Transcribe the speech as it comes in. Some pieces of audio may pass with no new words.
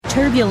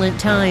Turbulent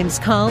times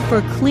call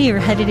for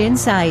clear-headed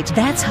insight.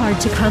 That's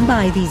hard to come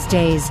by these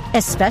days,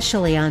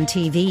 especially on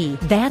TV.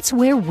 That's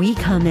where we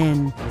come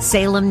in.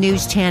 Salem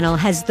News Channel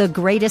has the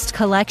greatest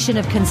collection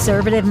of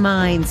conservative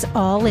minds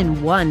all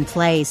in one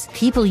place.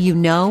 People you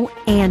know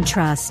and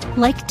trust,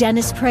 like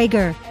Dennis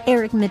Prager,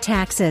 Eric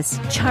Metaxas,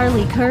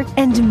 Charlie Kirk,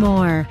 and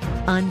more.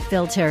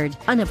 Unfiltered,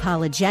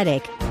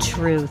 unapologetic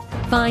truth.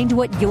 Find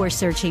what you're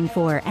searching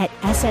for at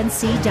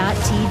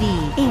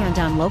snc.tv and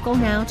on Local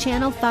Now,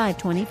 Channel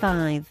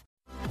 525.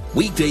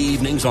 Weekday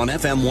evenings on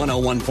FM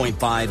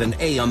 101.5 and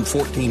AM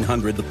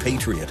 1400 The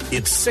Patriot.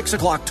 It's 6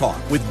 o'clock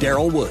talk with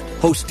Daryl Wood.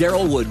 Host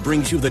Daryl Wood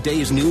brings you the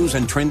day's news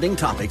and trending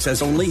topics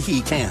as only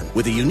he can,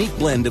 with a unique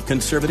blend of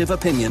conservative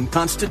opinion,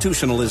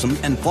 constitutionalism,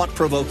 and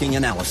thought-provoking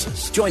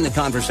analysis. Join the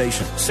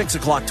conversation. 6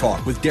 o'clock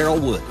talk with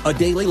Daryl Wood. A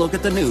daily look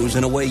at the news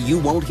in a way you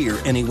won't hear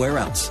anywhere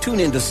else.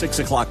 Tune in to 6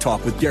 o'clock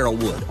talk with Daryl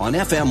Wood on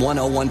FM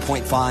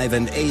 101.5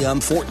 and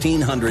AM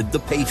 1400 The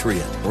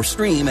Patriot, or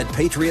stream at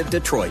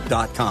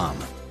patriotdetroit.com.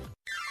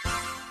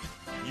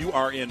 You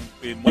are in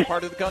what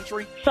part of the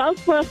country?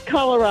 Southwest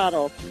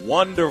Colorado.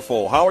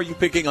 Wonderful. How are you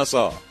picking us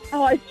up?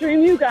 Oh, I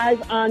stream you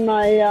guys on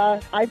my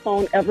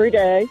iPhone every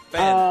day.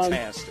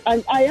 Fantastic.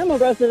 I am a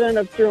resident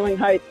of Sterling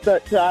Heights,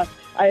 but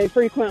I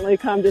frequently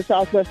come to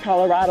Southwest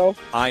Colorado.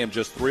 I am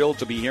just thrilled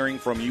to be hearing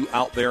from you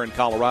out there in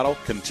Colorado.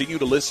 Continue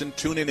to listen,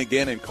 tune in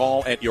again, and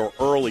call at your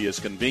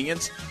earliest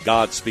convenience.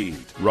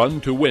 Godspeed.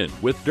 Run to Win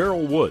with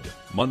Daryl Wood,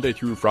 Monday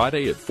through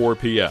Friday at 4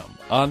 p.m.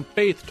 on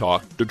Faith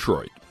Talk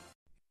Detroit.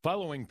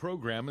 Following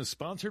program is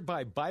sponsored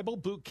by Bible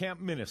Boot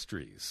Camp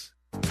Ministries.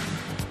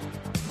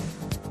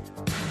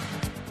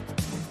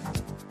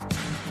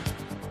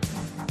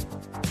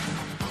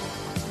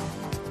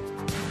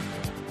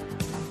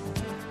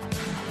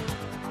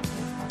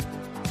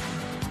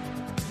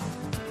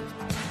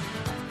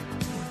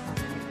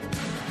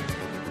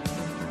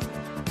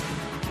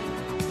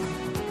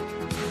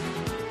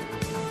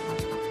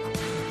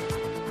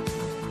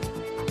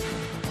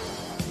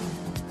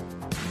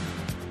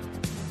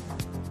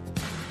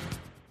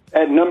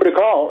 That number to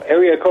call,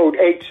 area code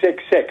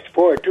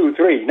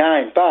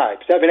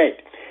 866-423-9578.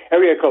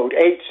 Area code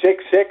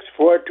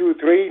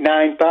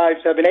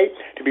 866-423-9578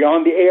 to be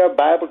on the air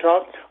Bible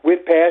Talk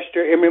with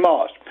Pastor Emery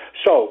Moss.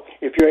 So,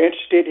 if you're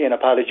interested in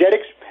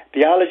apologetics,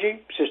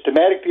 theology,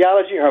 systematic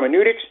theology,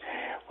 hermeneutics,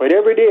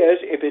 whatever it is,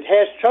 if it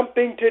has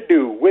something to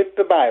do with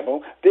the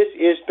Bible, this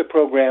is the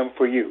program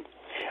for you.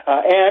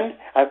 And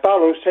I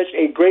follow such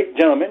a great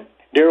gentleman,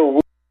 Daryl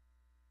Wood.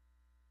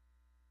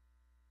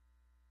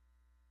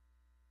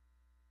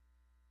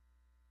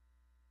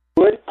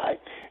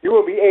 You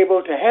will be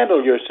able to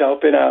handle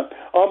yourself in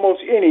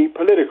almost any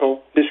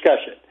political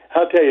discussion.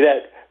 I'll tell you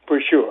that for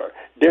sure.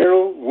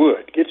 Daryl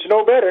Wood gets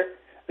no better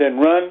than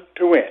Run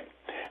to Win.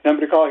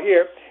 Number to call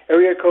here,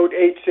 area code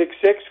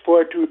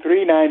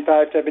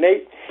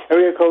 866-423-9578.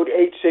 Area code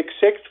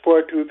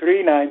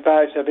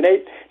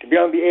 866-423-9578 to be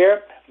on the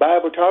air.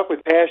 Bible Talk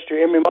with Pastor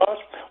Emery Moss.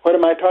 What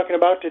am I talking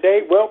about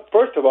today? Well,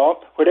 first of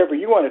all, whatever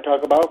you want to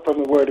talk about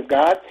from the Word of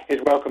God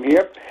is welcome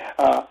here.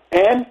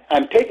 And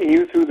I'm taking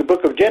you through the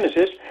book of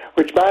Genesis,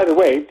 which, by the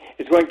way,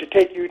 is going to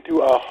take you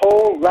through a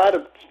whole lot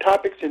of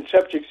topics and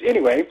subjects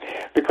anyway,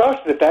 because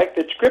of the fact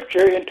that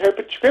Scripture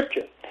interprets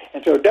Scripture.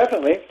 And so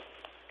definitely,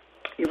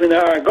 even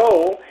though our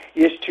goal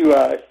is to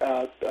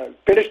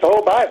finish the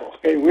whole Bible.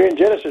 Okay? We're in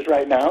Genesis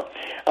right now,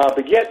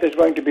 but yet there's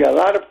going to be a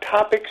lot of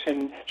topics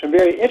and some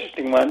very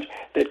interesting ones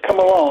that come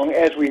along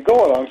as we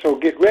go along, so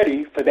get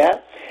ready for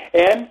that.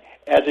 And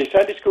as a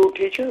Sunday school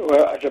teacher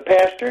or as a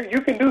pastor,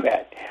 you can do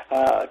that.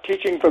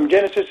 Teaching from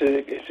Genesis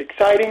is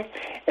exciting,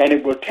 and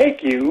it will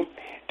take you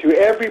to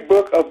every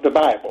book of the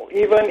Bible,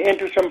 even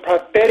into some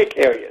prophetic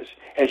areas,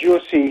 as you'll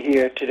see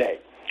here today.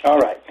 All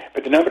right,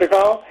 but the number to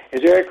call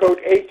is area code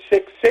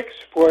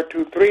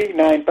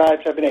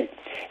 866-423-9578.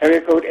 Area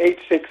code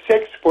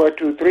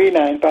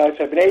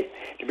 866-423-9578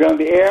 to be on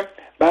the air.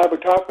 Bible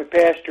Talk with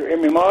Pastor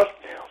Emery Moss.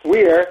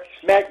 We're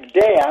smack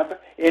dab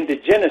into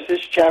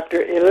Genesis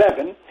chapter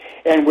 11,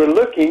 and we're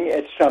looking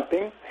at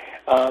something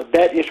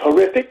that is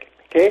horrific,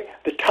 okay,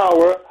 the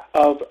Tower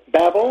of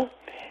Babel.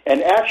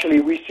 And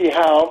actually we see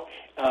how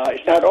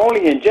it's not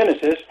only in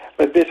Genesis,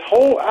 but this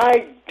whole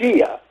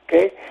idea,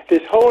 okay,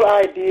 this whole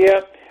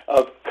idea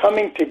of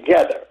coming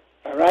together,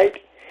 all right?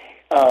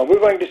 We're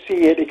going to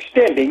see it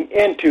extending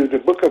into the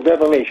book of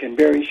Revelation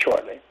very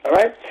shortly, all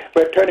right?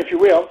 But turn, if you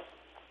will,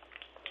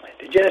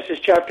 to Genesis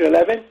chapter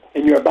 11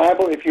 in your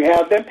Bible, if you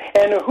have them.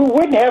 And who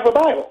wouldn't have a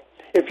Bible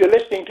if you're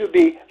listening to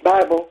the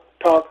Bible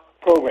Talk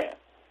program?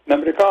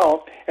 Number to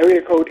call,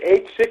 area code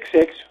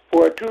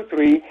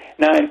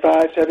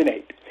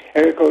 866-423-9578.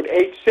 Area code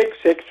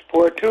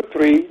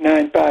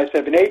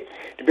 866-423-9578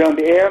 to be on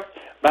the air.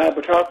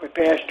 Bible Talk with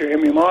Pastor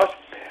Emery Moss.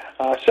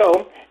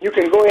 So you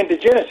can go into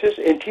Genesis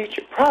and teach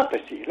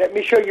prophecy. Let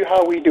me show you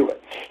how we do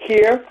it.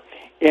 Here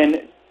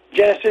in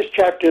Genesis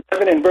chapter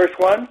 11 and verse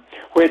 1,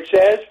 where it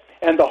says,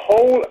 and the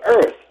whole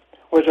earth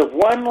was of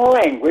one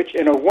language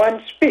and of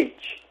one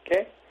speech.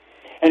 Okay?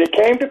 And it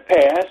came to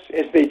pass,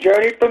 as they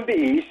journeyed from the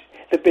east,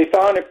 that they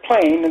found a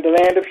plain in the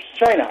land of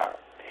Shinar.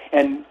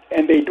 and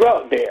they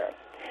dwelt there.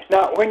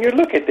 Now, when you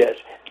look at this,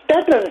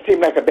 that doesn't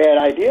seem like a bad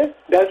idea,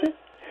 does it?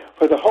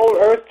 For the whole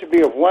earth to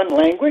be of one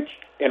language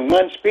and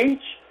one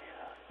speech?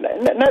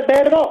 Not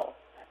bad at all.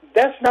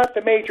 That's not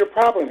the major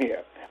problem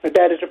here, but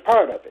that is a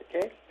part of it,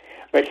 okay?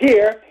 But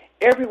here,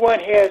 everyone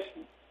has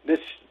the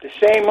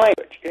same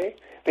language, okay?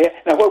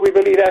 Now, what we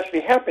believe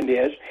actually happened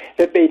is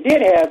that they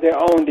did have their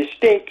own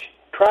distinct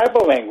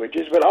tribal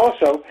languages, but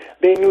also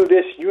they knew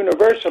this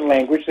universal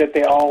language that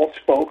they all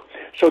spoke,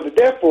 so that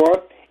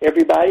therefore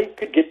everybody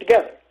could get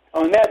together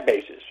on that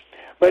basis.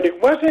 But it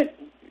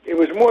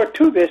was more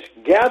to this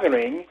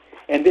gathering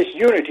and this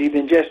unity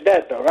than just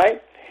that, though,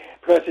 right?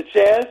 Because it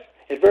says,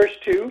 in verse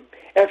 2,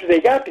 after they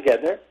got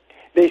together,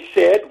 they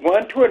said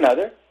one to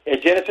another,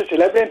 in Genesis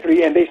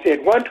 11:3, and they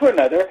said one to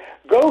another,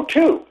 go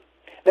to,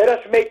 let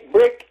us make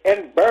brick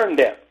and burn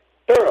them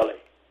thoroughly.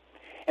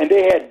 And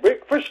they had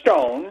brick for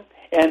stone,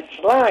 and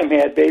slime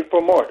had they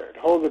for mortar, to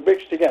hold the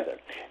bricks together.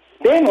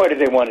 Then what did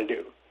they want to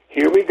do?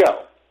 Here we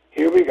go.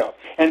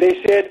 And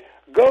they said,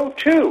 go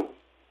to,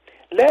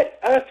 let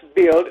us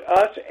build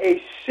us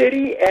a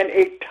city and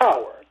a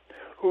tower,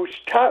 whose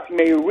top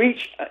may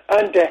reach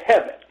unto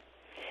heaven.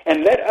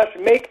 And let us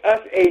make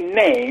us a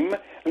name,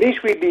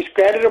 lest we be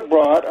scattered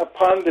abroad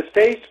upon the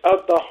face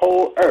of the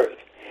whole earth.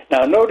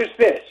 Now notice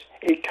this,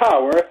 a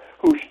tower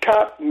whose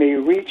top may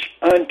reach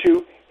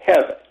unto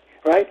heaven.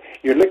 Right?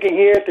 You're looking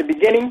here at the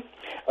beginning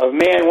of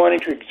man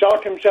wanting to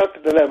exalt himself to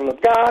the level of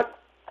God,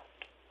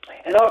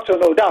 and also,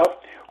 no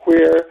doubt,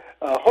 where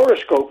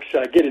horoscopes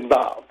get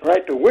involved,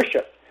 right? The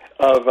worship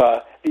of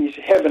these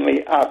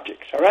heavenly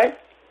objects, all right?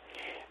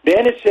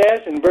 Then it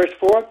says in verse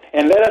 4,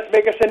 and let us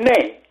make us a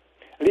name,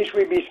 lest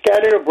we be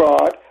scattered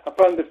abroad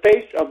upon the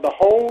face of the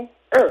whole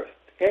earth,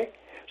 okay?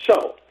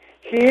 So,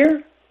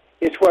 here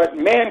is what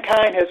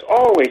mankind has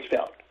always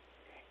felt,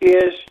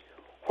 is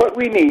what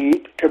we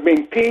need to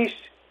bring peace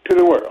to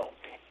the world.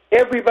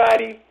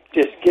 Everybody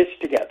just gets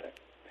together.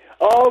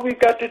 All we've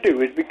got to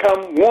do is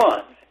become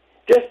one.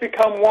 Just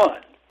become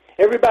one.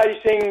 Everybody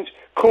sings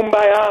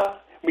Kumbaya.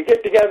 We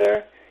get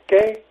together,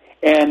 okay,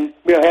 and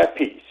we'll have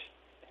peace.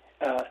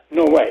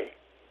 No way.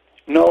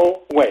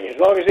 No way. As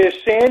long as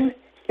there's sin,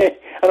 I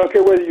don't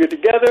care whether you're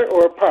together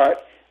or apart,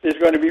 there's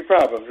going to be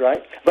problems,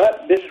 right?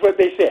 But this is what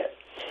they said.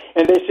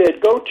 And they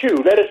said, go to,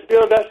 let us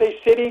build us a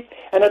city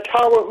and a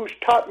tower whose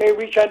top may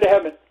reach unto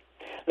heaven.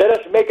 Let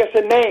us make us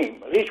a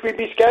name, lest we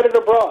be scattered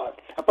abroad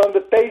upon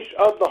the face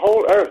of the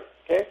whole earth.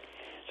 Okay?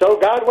 So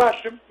God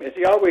watched them, as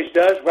he always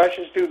does,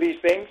 rushes through these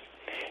things.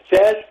 It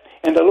says,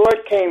 and the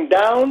Lord came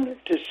down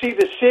to see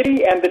the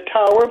city and the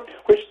tower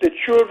which the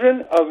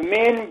children of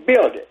men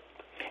builded.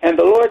 And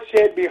the Lord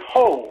said,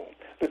 behold,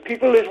 the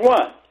people is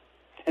one,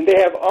 and they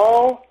have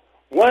all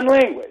one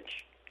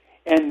language.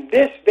 And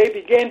this they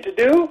began to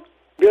do,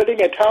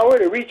 building a tower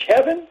to reach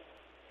heaven.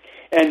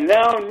 And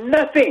now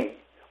nothing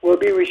will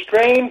be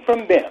restrained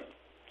from them,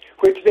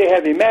 which they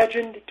have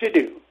imagined to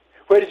do.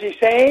 What is he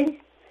saying?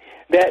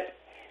 That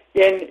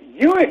in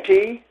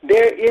unity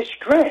there is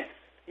strength.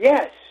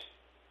 Yes,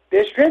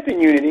 there's strength in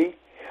unity,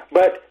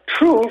 but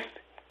truth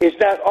is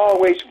not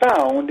always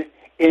found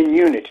in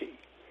unity.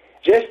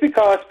 Just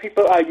because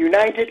people are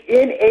united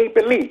in a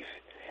belief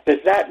does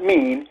not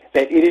mean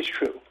that it is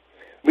true.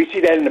 We see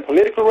that in the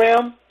political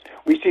realm.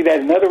 We see that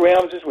in other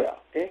realms as well.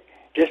 Okay?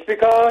 Just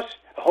because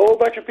a whole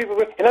bunch of people,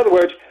 in other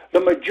words, the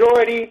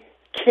majority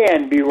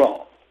can be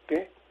wrong.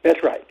 Okay?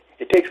 That's right.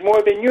 It takes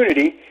more than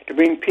unity to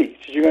bring peace,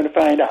 as you're going to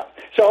find out.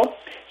 So,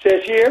 it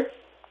says here,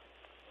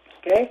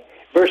 okay,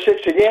 verse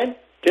 6 again,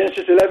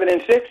 Genesis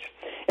 11:6,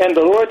 and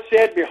the Lord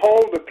said,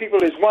 behold, the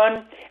people is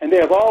one, and they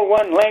have all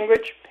one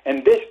language,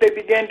 and this they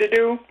began to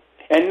do,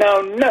 and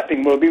now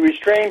nothing will be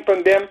restrained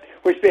from them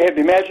which they have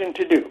imagined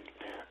to do.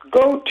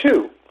 Go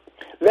to,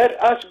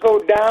 let us go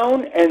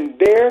down and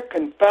there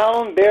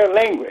confound their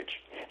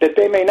language, that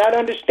they may not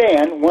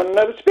understand one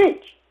another's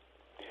speech.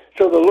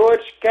 So the Lord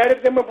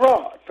scattered them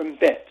abroad from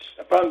thence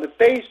upon the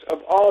face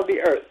of all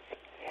the earth,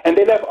 and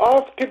they left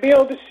off to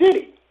build the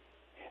city.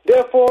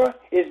 Therefore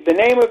is the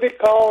name of it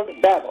called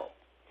Babel,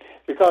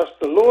 because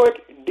the Lord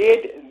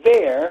did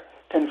there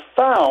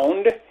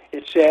confound,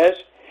 it says,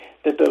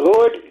 that the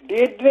Lord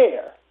did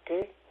there,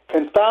 okay,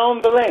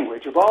 confound the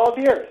language of all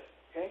the earth.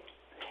 Okay?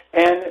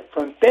 And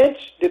from thence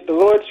did the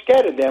Lord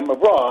scatter them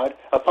abroad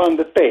upon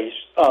the face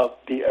of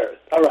the earth.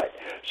 All right.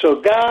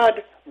 So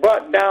God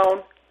brought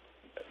down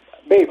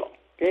Babel.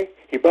 Okay?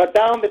 He brought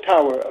down the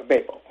Tower of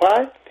Babel.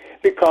 Why?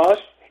 Because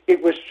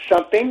it was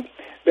something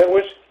that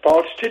was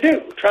false to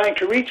do, trying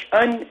to reach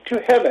unto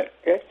heaven.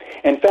 Okay?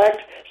 In fact,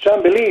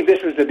 some believe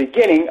this was the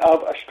beginning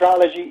of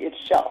astrology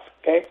itself,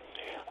 okay,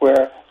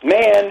 where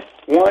man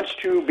wants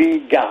to be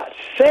God.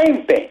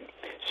 Same thing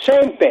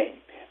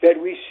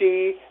that we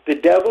see the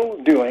devil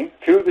doing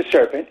through the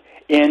serpent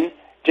in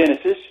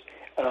Genesis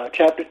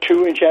chapter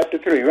 2 and chapter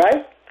 3,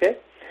 right? Okay,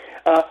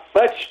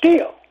 but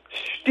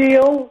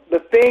still the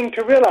thing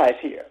to realize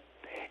here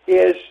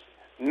is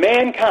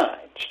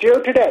mankind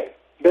still today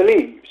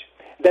believes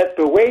that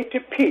the way to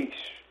peace,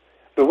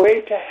 the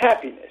way to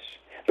happiness,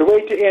 the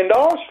way to end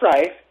all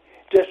strife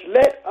just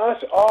let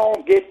us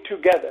all get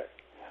together.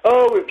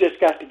 Oh, we've just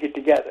got to get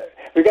together.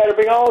 We've got to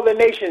bring all the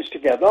nations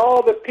together,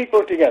 all the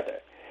people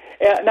together.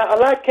 Now, a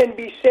lot can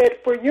be said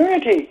for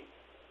unity,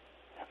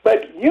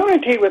 but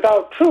unity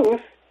without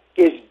truth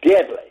is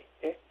deadly.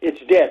 Okay? It's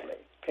deadly.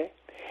 Okay?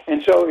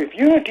 And so if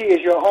unity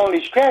is your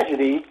only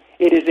strategy,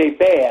 it is a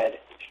bad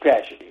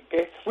strategy.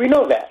 Okay? We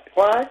know that.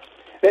 Why?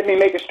 Let me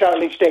make a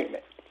startling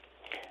statement.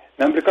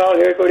 Number to call,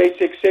 area code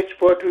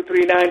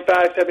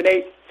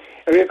 866-423-9578.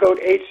 Area code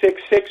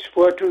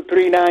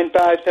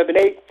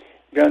 866-423-9578.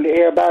 You're on the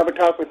air Bible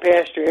Talk with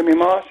Pastor Emery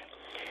Moss.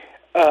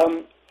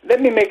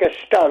 Let me make a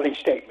startling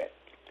statement.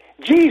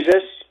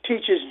 Jesus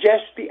teaches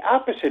just the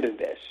opposite of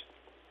this.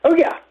 Oh,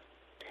 yeah.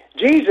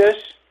 Jesus,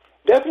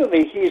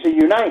 definitely he's a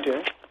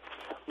uniter,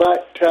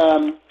 but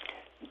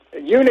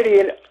unity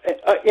in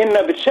and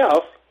of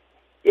itself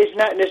is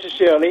not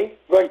necessarily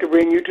going to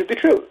bring you to the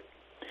truth.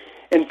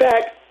 In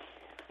fact,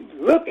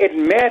 look at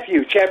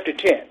Matthew chapter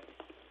 10.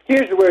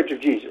 Here's the words of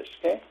Jesus.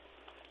 Okay?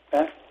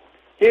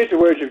 Here's the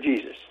words of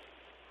Jesus.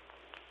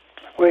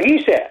 Where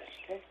he says,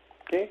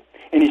 okay,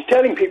 and he's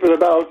telling people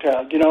about,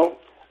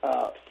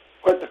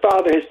 what the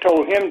Father has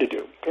told him to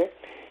do. Okay?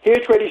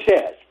 Here's what he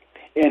says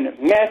in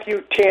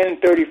Matthew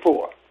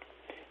 10:34.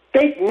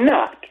 Think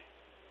not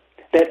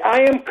that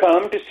I am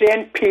come to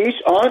send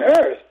peace on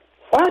earth.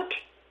 What?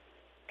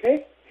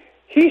 Okay?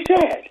 He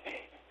said,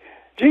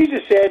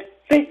 Jesus said,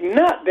 think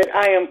not that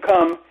I am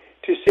come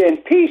to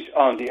send peace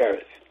on the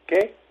earth.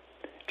 Okay?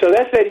 So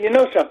that's letting you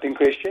know something,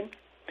 Christian.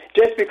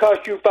 Just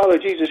because you follow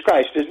Jesus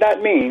Christ does not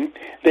mean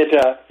that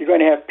you're going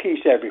to have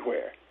peace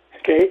everywhere.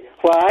 Okay?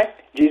 Why?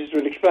 Jesus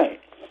will explain.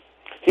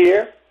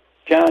 Here,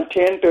 John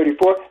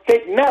 10:34,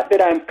 think not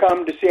that I am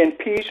come to send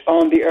peace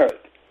on the earth.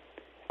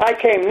 I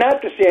came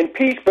not to send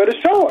peace, but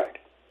a sword.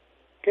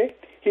 Okay?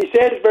 He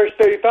said in verse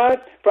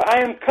 35, for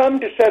I am come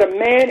to set a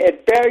man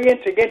at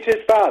variance against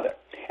his father,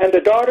 and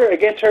the daughter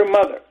against her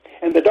mother,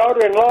 and the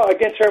daughter-in-law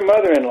against her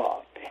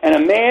mother-in-law. And a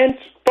man's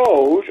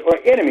foes or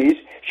enemies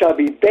shall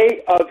be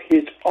they of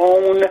his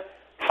own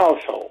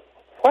household.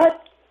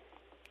 What?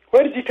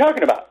 What is he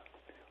talking about?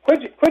 What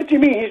does he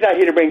mean he's not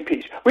here to bring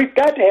peace? We've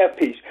got to have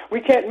peace.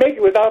 We can't make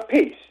it without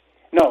peace.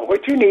 No,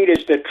 what you need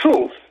is the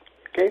truth,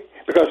 okay?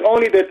 Because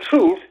only the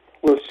truth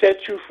will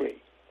set you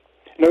free.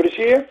 Notice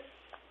here,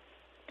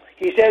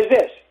 he says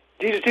this.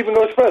 Jesus even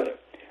goes further.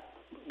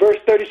 Verse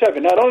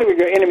 37, not only will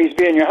your enemies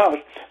be in your house,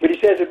 but he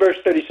says in verse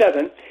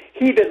 37,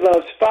 he that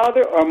loves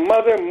father or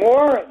mother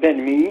more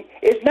than me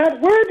is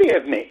not worthy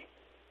of me.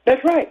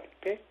 That's right.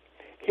 Okay?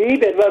 He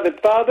that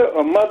loveth father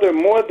or mother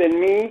more than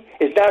me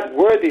is not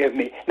worthy of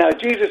me. Now,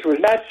 Jesus was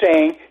not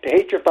saying to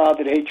hate your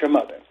father, to hate your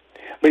mother.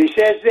 But he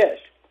says this,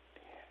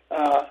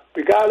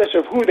 regardless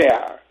of who they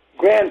are,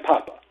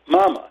 grandpapa,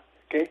 mama,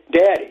 okay,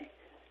 daddy,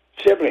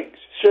 siblings,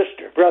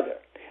 sister, brother,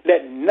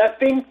 let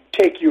nothing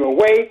take you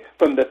away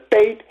from the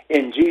faith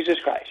in Jesus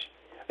Christ.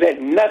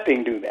 Let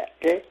nothing do that.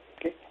 Okay?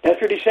 Okay?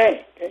 That's what he's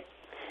saying. Okay?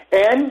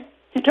 And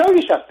he told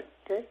you something.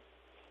 Okay?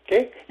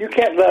 Okay? You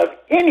can't love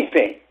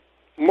anything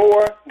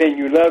more than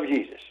you love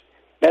Jesus.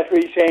 That's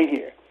what he's saying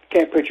here.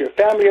 Can't put your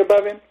family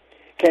above him.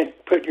 Can't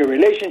put your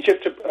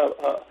relationships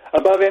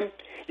above him.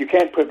 You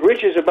can't put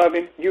riches above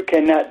him. You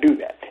cannot do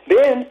that.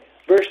 Then,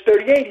 verse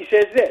 38, he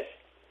says this,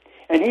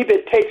 and he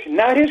that takes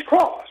not his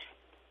cross.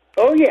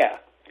 Oh, yeah.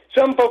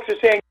 Some folks are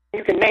saying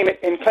you can name it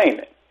and claim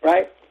it,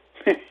 right?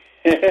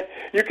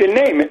 You can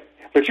name it,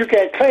 but you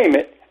can't claim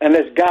it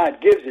unless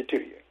God gives it to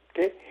you,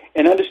 okay?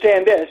 And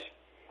understand this,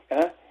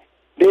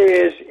 there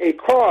is a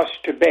cross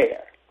to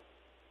bear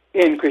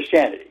in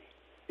Christianity.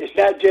 It's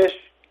not just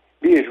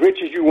be as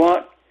rich as you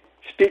want,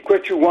 speak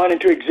what you want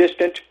into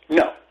existence.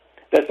 No,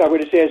 that's not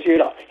what it says here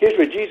at all. Here's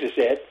what Jesus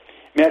said,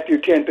 Matthew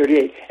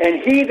 10:38,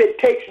 and he that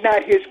takes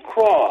not his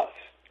cross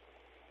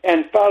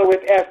and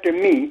followeth after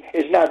me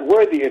is not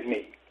worthy of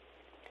me.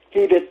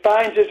 He that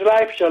finds his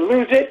life shall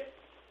lose it.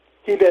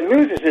 He that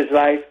loses his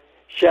life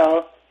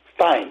shall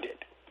find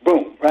it.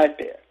 Boom, right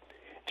there.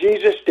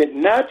 Jesus did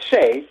not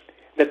say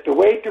that the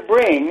way to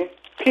bring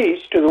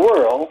peace to the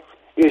world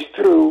is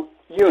through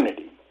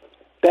unity.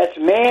 That's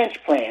man's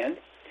plan,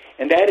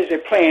 and that is a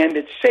plan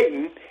that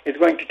Satan is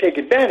going to take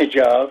advantage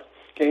of,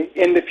 okay,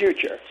 in the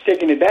future. He's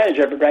taking advantage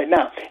of it right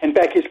now. In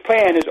fact, his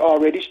plan has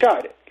already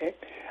started, okay?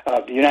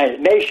 The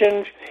United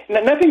Nations.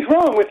 Now, nothing's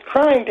wrong with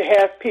trying to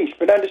have peace,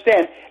 but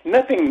understand,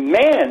 nothing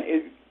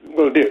man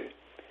will do,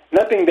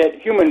 nothing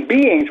that human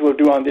beings will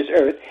do on this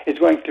earth is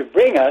going to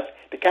bring us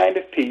the kind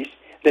of peace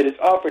that is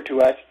offered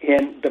to us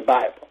in the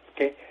Bible.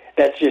 Okay,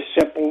 that's just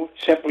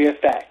simply a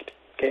fact.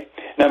 Okay,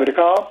 number to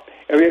call,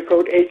 area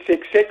code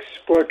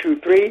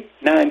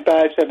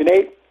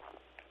 866-423-9578.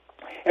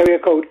 Area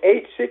code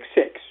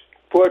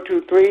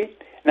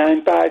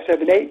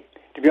 866-423-9578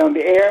 to be on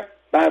the air.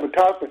 Bible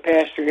Talk with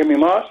Pastor Emery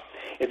Moss.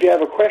 If you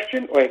have a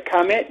question or a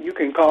comment, you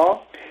can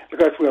call,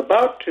 because we're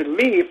about to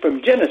leave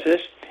from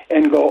Genesis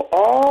and go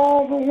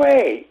all the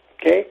way,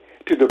 okay,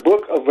 to the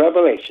book of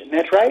Revelation.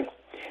 That's right,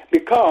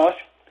 because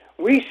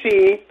we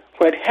see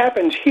what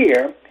happens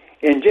here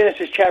in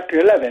Genesis chapter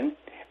 11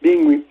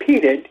 being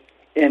repeated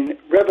in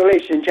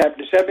Revelation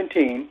chapter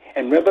 17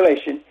 and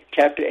Revelation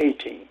chapter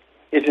 18.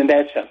 Isn't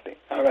that something?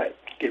 All right,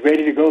 get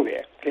ready to go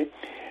there. Okay,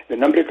 the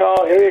number to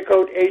call, area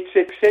code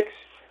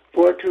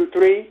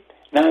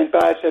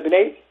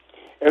 866-423-9578.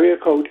 Area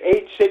code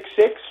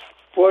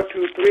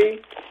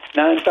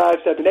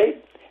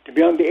 866-423-9578. To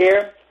be on the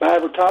air,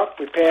 Bible Talk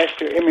with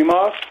Pastor Emery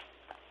Moss.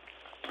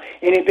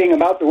 Anything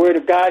about the Word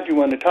of God you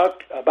want to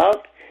talk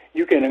about,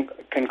 you can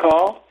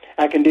call.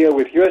 I can deal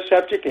with your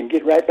subject and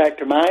get right back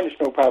to mine. It's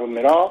no problem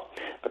at all.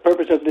 The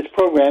purpose of this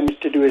program is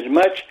to do as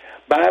much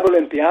Bible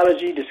and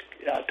theology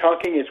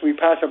talking as we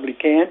possibly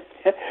can.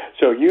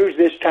 So use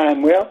this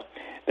time well.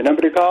 The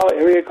number to call,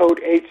 area code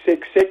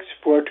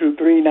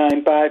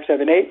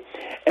 866-423-9578.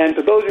 And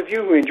for those of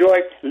you who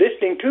enjoy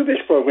listening to this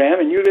program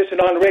and you listen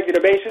on a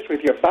regular basis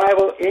with your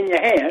Bible in your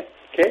hand,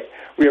 okay,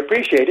 we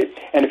appreciate it.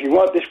 And if you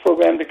want this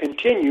program to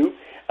continue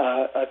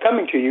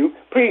coming to you,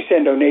 please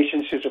send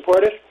donations to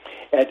support us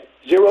at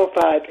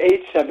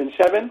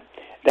 05877.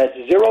 That's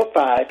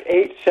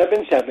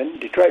 05877,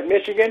 Detroit,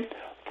 Michigan,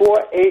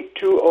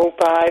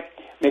 48205.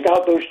 Make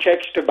out those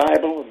checks to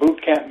Bible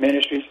Boot Camp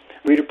Ministries.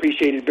 We'd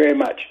appreciate it very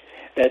much.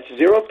 That's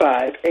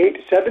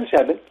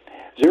 05877,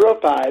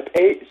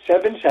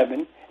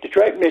 05877,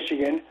 Detroit,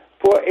 Michigan,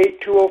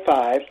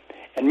 48205.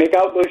 And make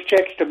out those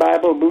checks to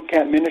Bible Boot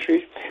Camp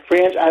Ministries.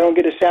 Friends, I don't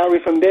get a salary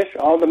from this.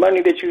 All the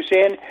money that you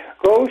send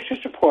goes to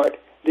support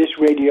this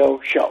radio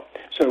show.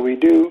 So we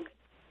do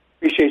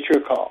appreciate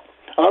your call.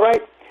 All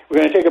right, we're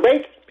going to take a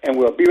break, and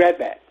we'll be right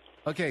back.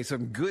 Okay,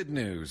 some good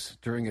news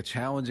during a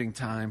challenging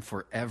time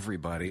for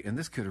everybody, and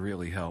this could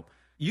really help.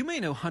 You may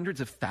know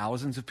hundreds of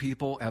thousands of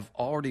people have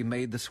already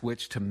made the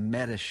switch to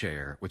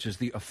Medi-Share, which is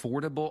the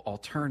affordable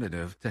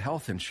alternative to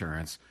health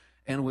insurance.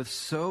 And with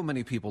so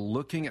many people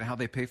looking at how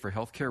they pay for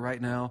health care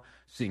right now,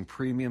 seeing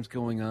premiums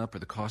going up or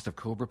the cost of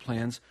COBRA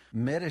plans,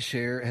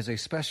 Medi-Share has a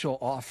special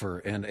offer,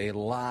 and a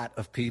lot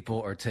of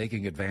people are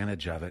taking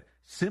advantage of it.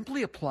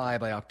 Simply apply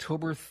by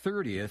October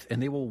 30th,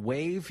 and they will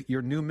waive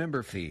your new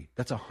member fee.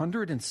 That's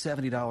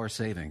 $170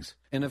 savings.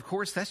 And, of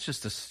course, that's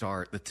just a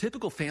start. The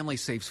typical family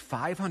saves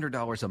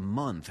 $500 a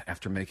month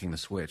after making the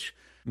switch.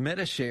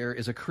 Medi-Share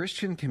is a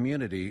Christian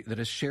community that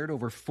has shared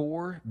over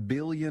 $4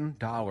 billion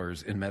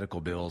in medical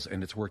bills,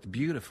 and it's worked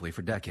beautifully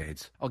for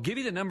decades. I'll give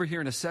you the number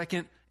here in a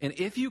second, and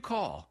if you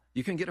call,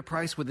 you can get a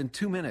price within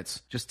 2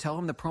 minutes. Just tell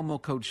them the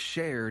promo code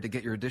SHARE to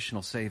get your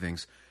additional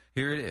savings.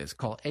 Here it is.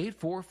 Call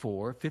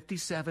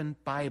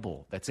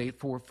 844-57-BIBLE. That's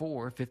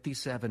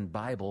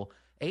 844-57-BIBLE.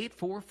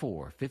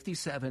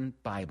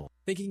 844-57-BIBLE.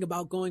 Thinking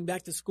about going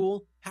back to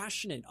school?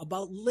 Passionate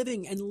about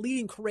living and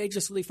leading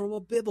courageously from a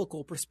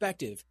biblical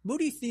perspective?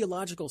 Moody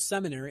Theological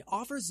Seminary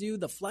offers you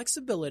the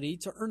flexibility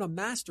to earn a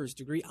master's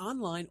degree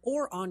online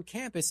or on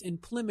campus in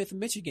Plymouth,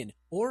 Michigan,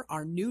 or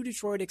our new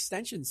Detroit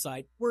Extension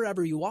site,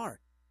 wherever you are.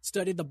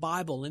 Study the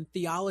Bible and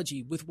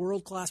theology with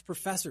world-class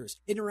professors,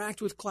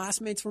 interact with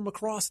classmates from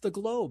across the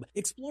globe,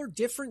 explore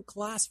different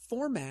class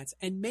formats,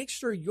 and make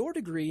sure your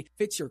degree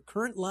fits your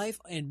current life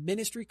and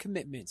ministry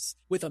commitments.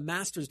 With a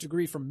master's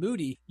degree from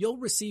Moody, you'll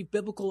receive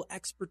biblical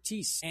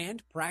expertise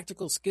and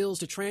practical skills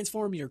to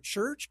transform your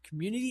church,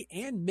 community,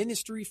 and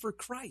ministry for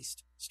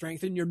Christ.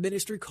 Strengthen your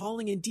ministry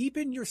calling and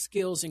deepen your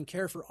skills and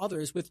care for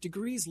others with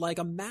degrees like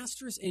a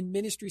master's in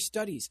ministry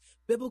studies,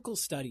 biblical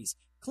studies,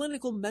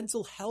 clinical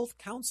mental health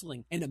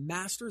counseling, and a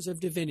master's of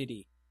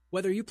divinity.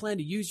 Whether you plan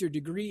to use your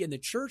degree in the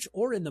church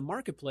or in the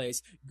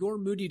marketplace, your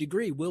Moody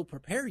degree will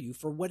prepare you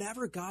for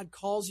whatever God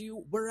calls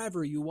you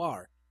wherever you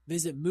are.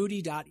 Visit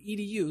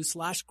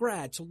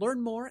moody.edu/grad to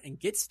learn more and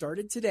get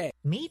started today.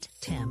 Meet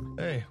Tim.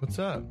 Hey, what's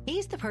up?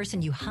 He's the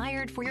person you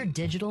hired for your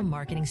digital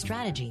marketing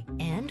strategy.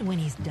 And when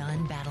he's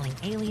done battling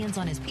aliens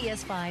on his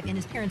PS5 in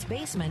his parents'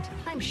 basement,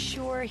 I'm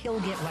sure he'll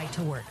get right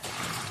to work.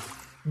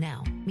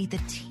 Now, meet the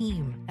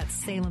team at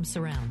Salem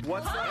Surround.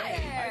 What's up?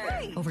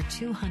 Over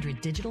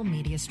 200 digital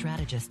media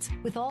strategists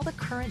with all the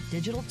current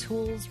digital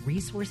tools,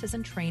 resources,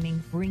 and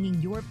training, bringing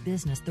your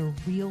business the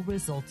real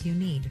results you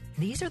need.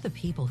 These are the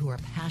people who are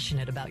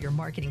passionate about your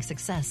marketing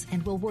success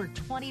and will work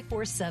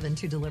 24/7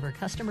 to deliver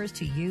customers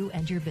to you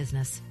and your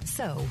business.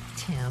 So,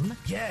 Tim.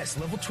 Yes,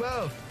 level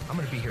 12. I'm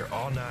going to be here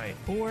all night.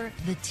 Or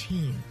the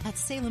team at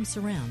Salem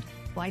Surround.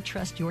 Why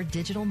trust your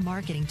digital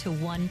marketing to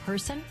one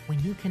person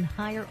when you can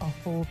hire a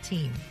whole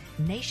team?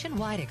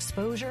 Nationwide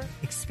exposure,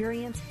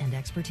 experience, and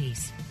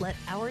expertise. Let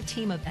our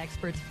team of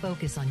experts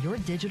focus on your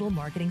digital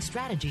marketing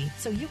strategy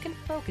so you can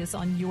focus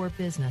on your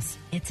business.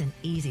 It's an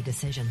easy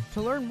decision.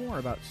 To learn more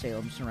about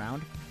Salem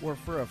Surround or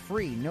for a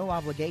free,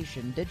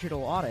 no-obligation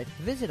digital audit,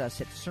 visit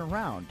us at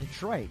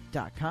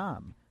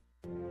surrounddetroit.com.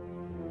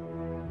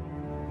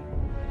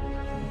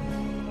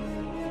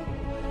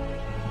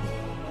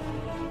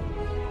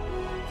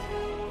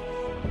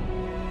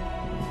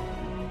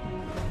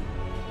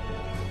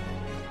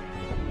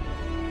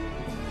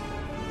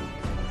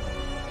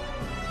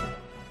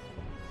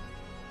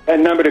 That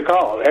number to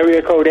call,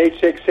 area code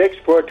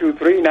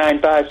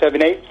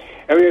 866-423-9578,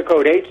 area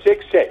code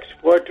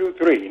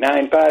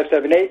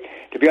 866-423-9578,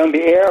 to be on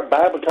the air,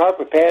 Bible Talk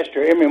with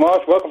Pastor Emery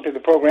Moss. Welcome to the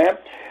program.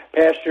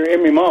 Pastor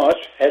Emery Moss,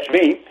 that's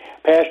me,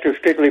 pastor of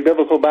Strictly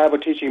Biblical Bible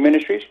Teaching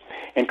Ministries.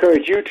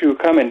 Encourage you to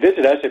come and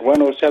visit us at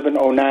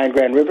 10709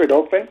 Grand River at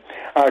Oakland.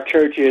 Our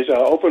church is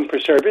open for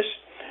service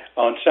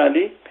on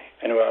Sunday,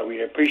 and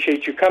we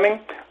appreciate you coming.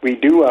 We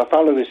do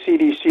follow the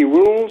CDC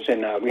rules,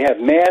 and we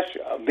have masks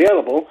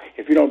available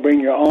if you don't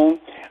bring your own,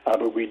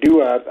 but we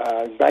do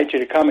invite you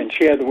to come and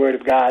share the Word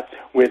of God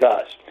with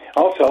us.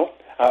 Also,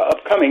 our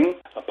upcoming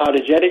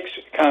Apologetics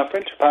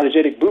Conference,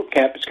 Apologetic Boot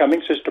Camp is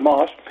coming. Sister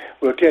Moss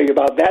will tell you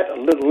about that a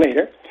little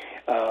later.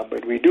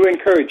 But we do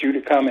encourage you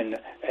to come and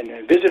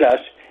visit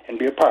us and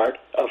be a part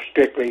of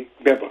Strictly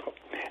Biblical.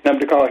 Number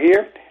to call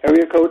here,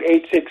 area code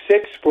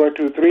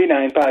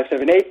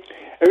 866-423-9578,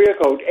 area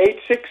code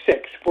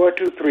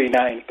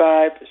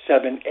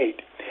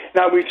 866-423-9578.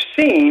 Now, we've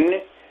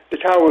seen the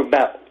Tower of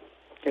Babel,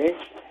 okay?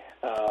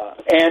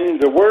 And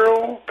the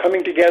world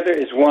coming together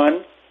is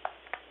one.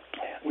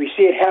 We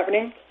see it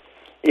happening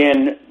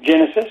in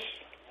Genesis.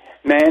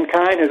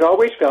 Mankind has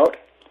always felt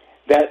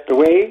that the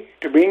way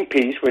to bring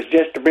peace was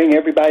just to bring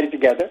everybody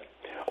together,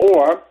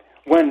 or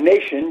one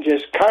nation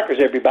just conquers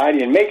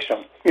everybody and makes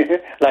them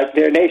like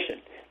their nation.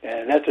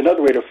 And that's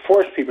another way to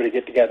force people to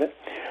get together.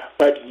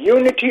 But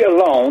unity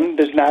alone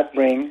does not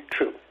bring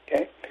truth,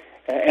 okay?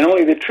 And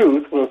only the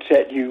truth will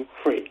set you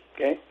free,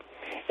 okay?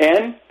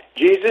 And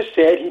Jesus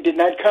said he did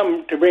not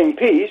come to bring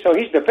peace, so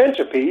he's the Prince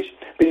of Peace,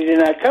 but he did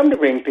not come to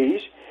bring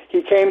peace.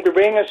 He came to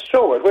bring a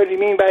sword. What do you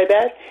mean by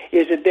that?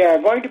 Is that there are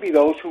going to be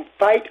those who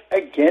fight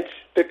against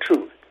the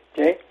truth,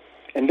 okay?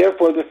 And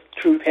therefore the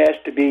truth has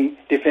to be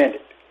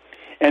defended.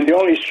 And the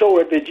only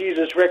sword that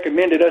Jesus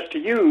recommended us to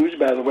use,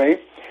 by the way,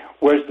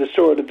 was the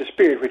sword of the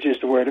Spirit, which is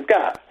the Word of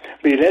God.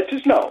 But he lets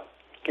us know,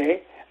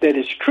 okay, that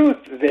it's truth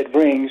that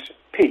brings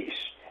peace,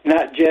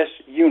 not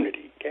just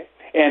unity, okay?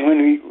 And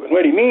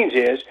what he means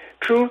is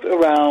truth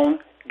around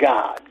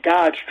God,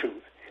 God's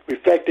truth,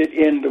 reflected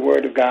in the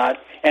Word of God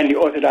and the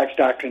orthodox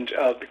doctrines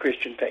of the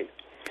Christian faith.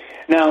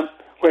 Now,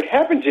 what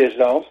happens is,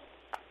 though,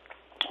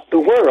 the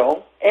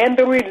world and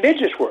the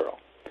religious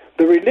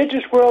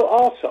world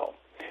also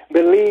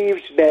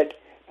believes that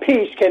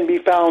peace can be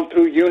found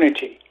through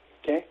unity,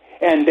 okay?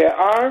 And there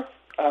are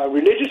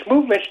religious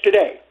movements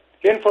today,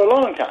 been for a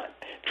long time,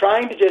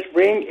 trying to just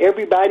bring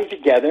everybody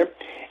together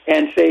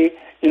and say,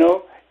 you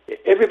know,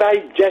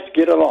 everybody just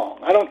get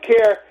along. I don't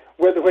care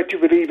whether what you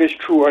believe is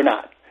true or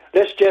not.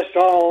 Let's just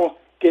all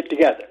get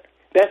together.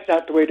 That's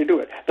not the way to do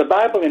it. The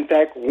Bible, in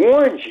fact,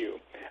 warns you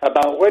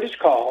about what is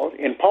called,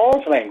 in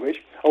Paul's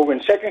language, over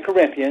in 2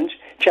 Corinthians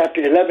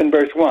chapter 11,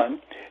 verse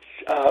 1,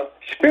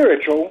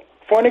 spiritual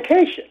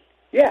fornication.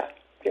 Yeah.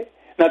 Okay?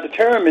 Now, the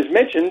term is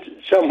mentioned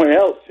somewhere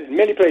else, in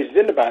many places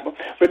in the Bible,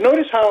 but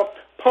notice how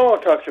Paul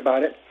talks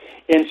about it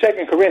in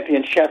 2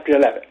 Corinthians chapter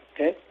 11,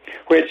 okay,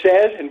 where it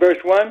says in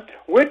verse 1,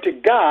 "Would to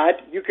God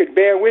you could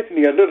bear with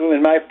me a little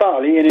in my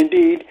folly, and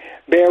indeed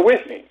bear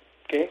with me."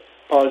 Okay?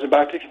 Paul is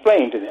about to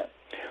explain to them.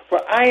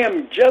 "For I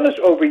am jealous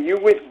over you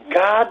with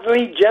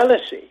godly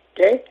jealousy."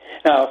 Okay?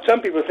 Now,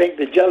 some people think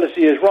that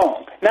jealousy is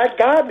wrong. Not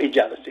godly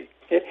jealousy.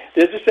 Okay?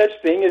 There's a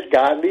such thing as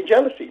godly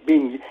jealousy,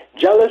 being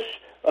jealous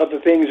of the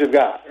things of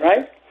God,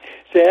 right?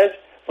 It says,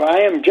 "For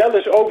I am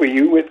jealous over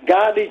you with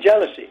godly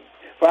jealousy,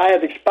 for I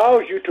have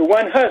espoused you to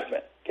one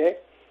husband." Okay?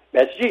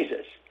 That's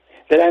Jesus.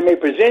 "That I may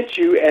present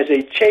you as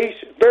a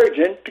chaste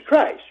virgin to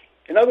Christ."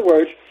 In other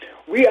words,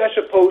 we are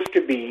supposed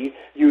to be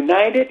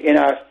united in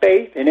our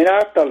faith and in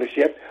our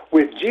fellowship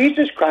with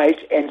Jesus Christ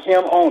and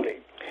Him only.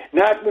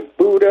 Not with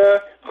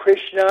Buddha,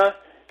 Krishna,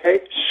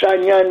 okay,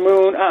 Sun Yun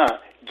Moon,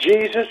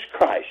 Jesus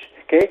Christ.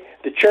 Okay?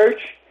 The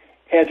church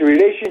has a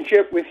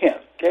relationship with Him.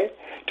 Okay?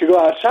 To go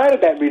outside of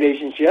that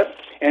relationship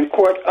and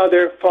court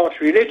other false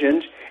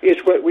religions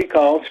is what we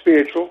call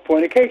spiritual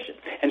fornication.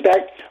 In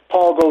fact,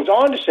 Paul goes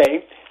on to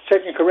say,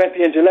 2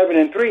 Corinthians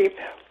 11:3,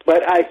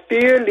 "But I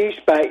fear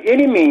lest by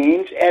any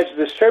means, as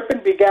the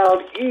serpent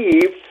beguiled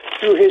Eve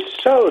through his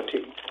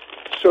subtlety,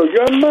 so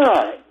your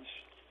minds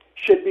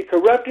should be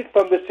corrupted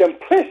from the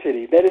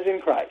simplicity that is in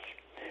Christ."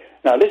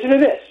 Now listen to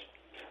this.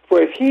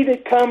 "For if he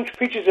that comes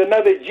preaches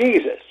another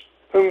Jesus,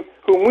 whom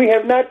we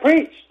have not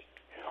preached,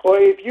 or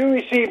if you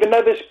receive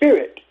another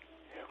spirit,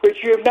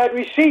 which you have not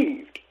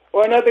received,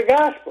 or another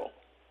gospel,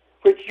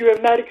 which you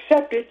have not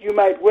accepted, you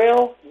might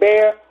well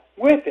bear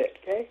with it."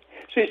 Okay?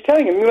 So he's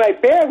telling him you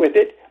might bear with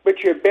it,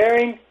 but you're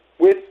bearing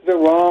with the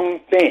wrong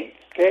thing.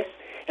 Okay?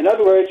 In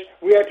other words,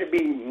 we are to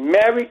be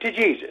married to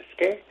Jesus.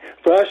 Okay?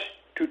 For us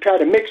to try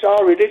to mix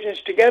all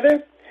religions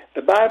together,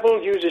 the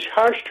Bible uses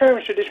harsh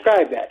terms to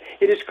describe that.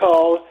 It is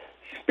called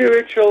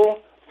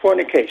spiritual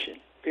fornication.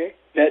 Okay?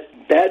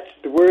 That's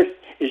the word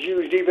is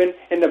used even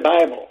in the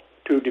Bible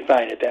to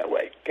define it that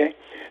way. Okay?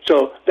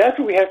 So that's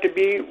what we have to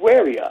be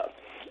wary of.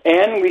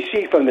 And we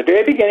see from the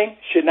very beginning,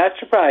 should not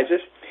surprise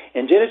us,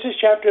 in Genesis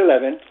chapter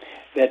 11,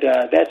 that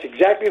that's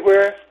exactly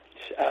where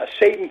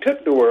Satan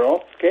took the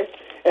world, okay,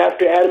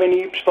 after Adam and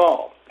Eve's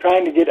fall,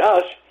 trying to get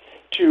us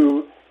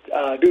to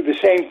do the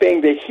same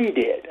thing that he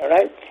did, all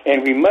right?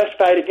 And we must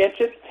fight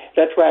against it.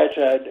 That's why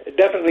it's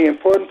definitely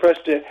important for us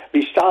to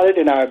be solid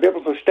in our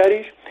biblical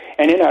studies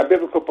and in our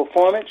biblical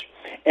performance,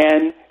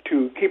 and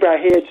to keep our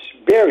heads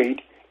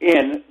buried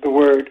in the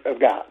Word of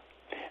God.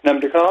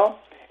 Number to call,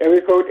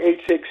 area code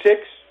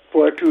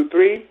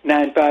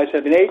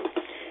 866-423-9578.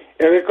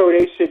 Area code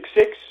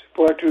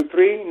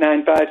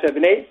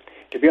 866-423-9578.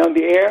 To be on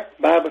the air,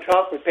 Bible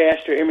Talk with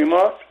Pastor Emery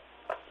Moss.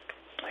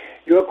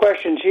 Your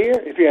questions here,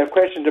 if you have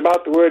questions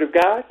about the Word of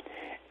God,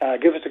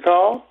 give us a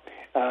call.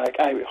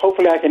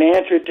 Hopefully I can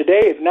answer it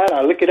today. If not,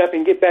 I'll look it up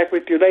and get back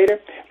with you later.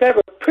 We have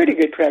a pretty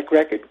good track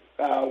record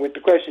with the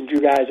questions you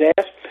guys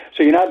ask,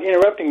 so you're not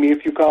interrupting me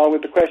if you call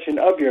with the question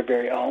of your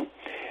very own.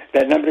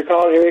 That number to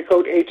call, area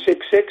code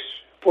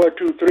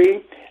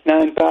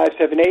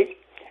 866-423-9578.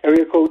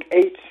 Area code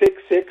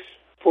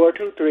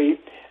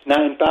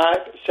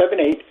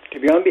 866-423-9578 to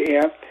be on the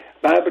air.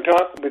 Bible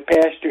Talk with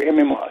Pastor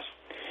Emery Moss.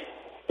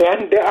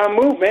 And there are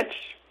movements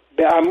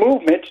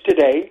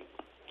today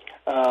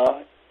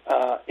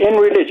in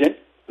religion,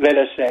 let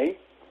us say,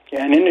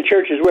 and in the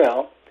church as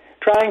well,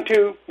 trying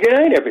to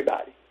unite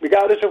everybody,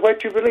 regardless of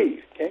what you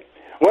believe. Okay,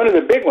 one of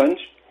the big ones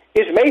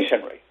is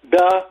Masonry,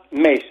 the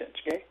Masons.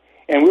 Okay,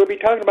 and we'll be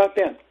talking about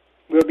them.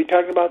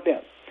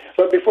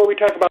 But before we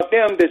talk about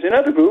them, there's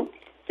another group.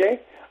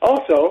 Okay,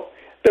 also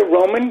the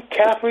Roman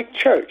Catholic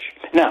Church.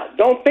 Now,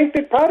 don't think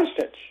that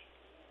Protestants,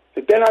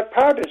 that they're not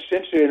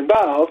Protestants, are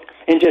involved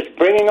in just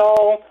bringing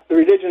all the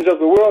religions of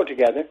the world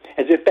together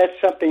as if that's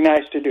something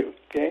nice to do.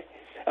 Okay,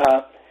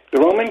 the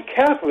Roman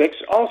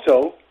Catholics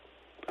also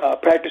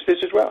practice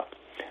this as well.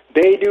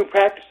 They do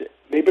practice it.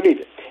 They believe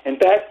it. In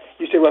fact,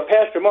 you say, well,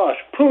 Pastor Moss,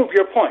 prove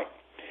your point.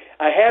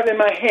 I have in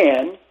my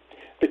hand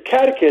the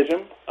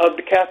Catechism of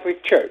the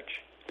Catholic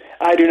Church.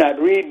 I do not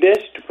read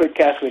this to put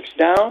Catholics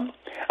down.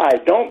 I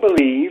don't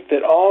believe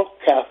that all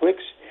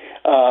Catholics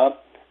are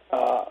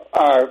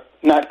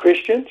not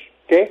Christians.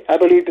 Okay, I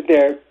believe that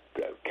they're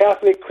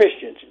Catholic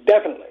Christians,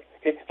 definitely.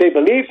 Okay? They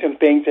believe some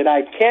things that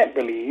I can't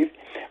believe,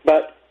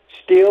 but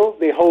still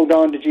they hold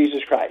on to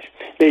Jesus Christ.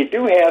 They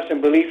do have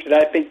some beliefs that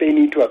I think they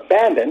need to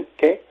abandon.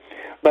 Okay,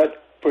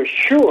 but for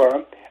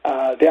sure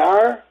there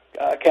are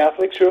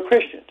Catholics who are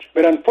Christians.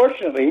 But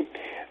unfortunately,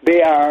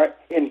 they are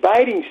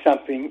inviting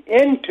something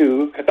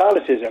into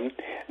Catholicism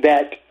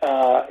that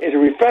is a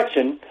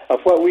reflection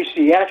of what we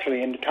see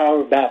actually in the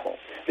Tower of Babel,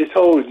 this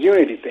whole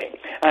unity thing.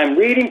 I'm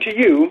reading to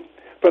you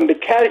from the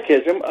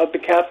Catechism of the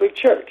Catholic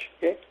Church,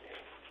 okay?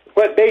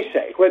 What they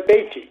say, what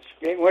they teach.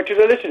 Okay? I want you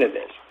to listen to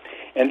this.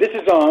 And this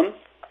is on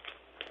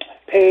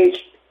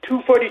page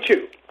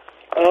 242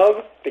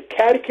 of the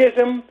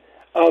Catechism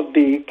of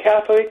the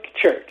Catholic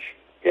Church.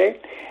 Okay?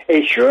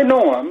 A sure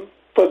norm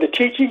for the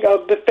teaching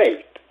of the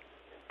faith.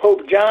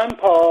 Pope John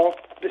Paul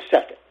II.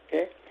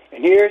 Okay?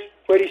 And here's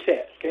what he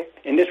says, okay,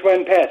 in this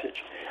one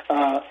passage.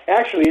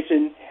 Actually, it's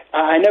in.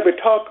 I never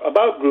talk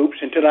about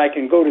groups until I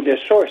can go to their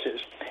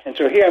sources. And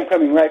so here I'm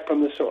coming right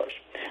from the source.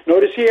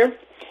 Notice here,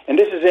 and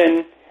this is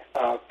in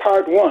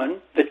part 1,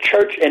 the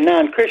church and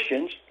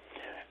non-Christians,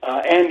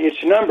 and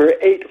it's number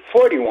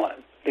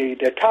 841.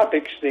 The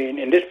topics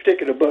in this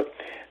particular book,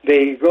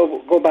 they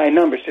go by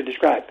numbers to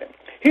describe them.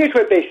 Here's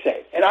what they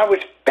say, and I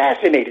was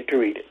fascinated to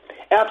read it,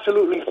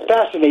 absolutely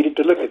fascinated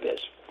to look at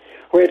this,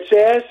 where it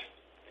says,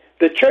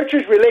 the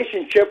church's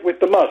relationship with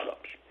the Muslims.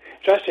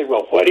 So I said,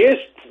 well, what is,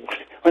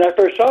 when I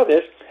first saw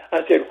this,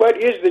 I said, what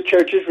is the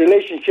church's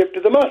relationship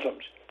to the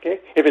Muslims? Okay?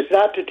 If it's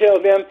not to tell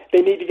them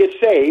they need to get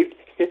saved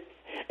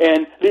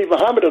and leave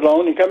Muhammad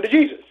alone and come to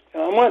Jesus.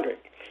 Now, I'm wondering.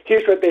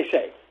 Here's what they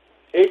say.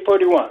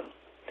 841.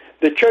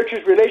 The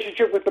church's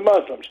relationship with the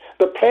Muslims.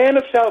 The plan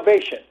of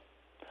salvation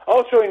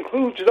also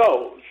includes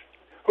those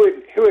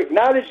who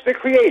acknowledge the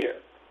Creator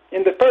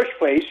in the first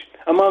place,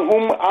 among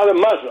whom are the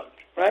Muslims,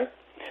 right?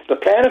 The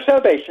plan of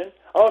salvation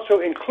also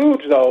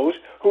includes those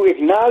who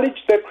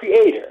acknowledge the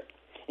Creator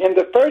in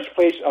the first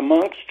place,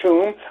 amongst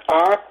whom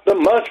are the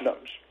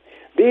Muslims.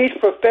 These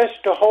profess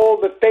to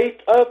hold the faith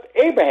of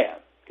Abraham,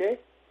 okay?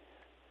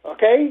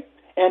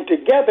 And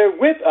together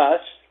with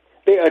us,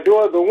 they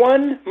adore the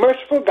one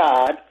merciful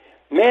God,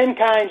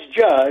 mankind's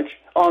judge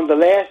on the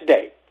last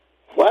day.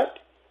 What?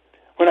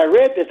 When I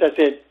read this, I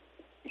said,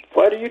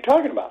 what are you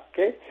talking about?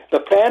 Okay? The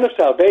plan of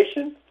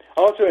salvation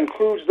also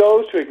includes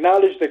those who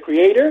acknowledge the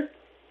Creator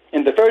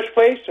in the first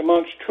place,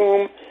 amongst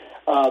whom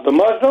the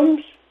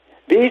Muslims.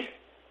 These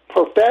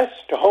profess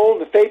to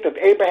hold the faith of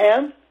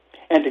Abraham,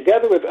 and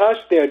together with us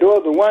they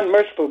adore the one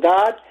merciful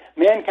God,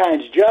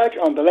 mankind's judge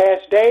on the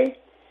last day.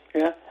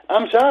 Yeah?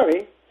 I'm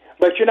sorry,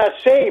 but you're not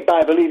saved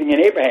by believing in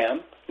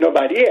Abraham.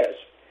 Nobody is.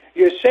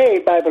 You're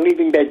saved by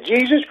believing that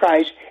Jesus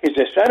Christ is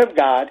the Son of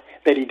God,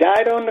 that He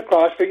died on the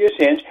cross for your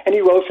sins, and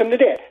He rose from the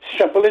dead.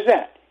 Simple as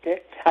that.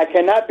 Okay? I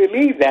cannot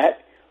believe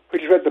that,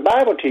 which is what the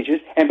Bible teaches,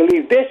 and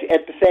believe this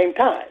at the same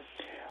time.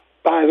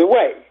 By the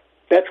way,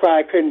 that's why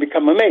I couldn't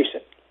become a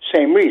Mason.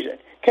 Same reason.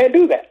 Can't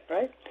do that,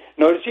 right?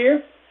 Notice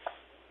here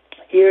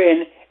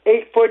in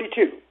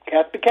 842,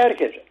 Catholic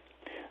Catechism,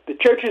 the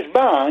Church's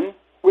bond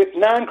with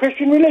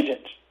non-Christian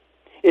religions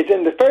is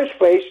in the first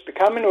place the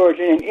common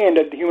origin and end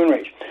of the human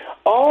race.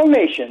 All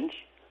nations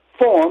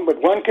form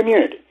but one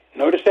community.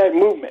 Notice that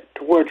movement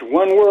towards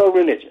one world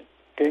religion.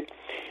 Okay?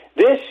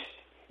 This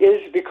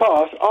is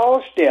because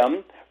all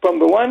stem from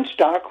the one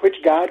stock which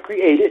God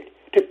created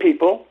to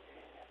people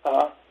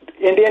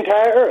in the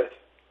entire earth.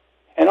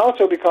 And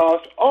also because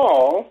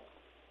all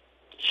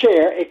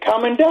share a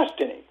common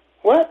destiny.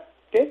 What?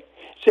 Okay?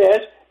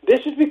 Says,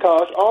 this is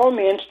because all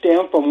men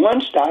stem from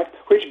one stock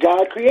which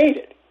God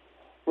created.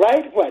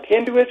 Right? What?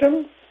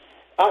 Hinduism?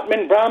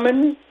 Atman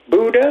Brahman?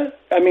 Buddha?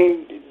 I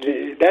mean,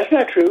 that's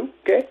not true.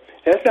 Okay?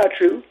 That's not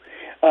true.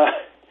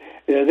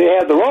 They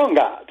have the wrong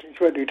God. That's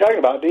what you're talking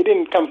about. They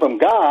didn't come from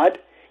God.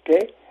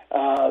 Okay?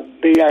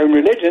 They are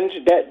religions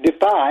that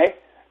defy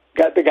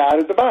the God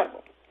of the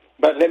Bible.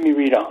 But let me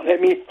read on. Let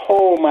me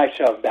hold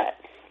myself back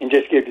and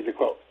just give you the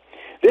quote.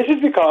 This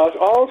is because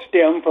all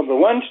stem from the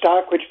one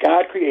stock which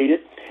God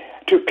created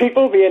to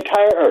people the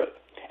entire earth,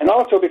 and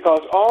also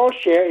because all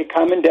share a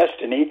common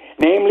destiny,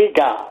 namely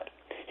God.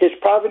 His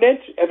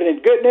providence,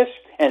 evident goodness,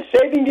 and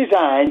saving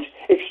designs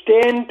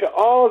extend to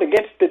all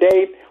against the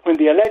day when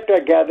the elect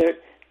are gathered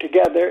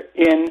together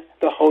in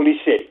the holy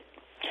city.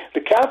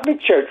 The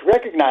Catholic Church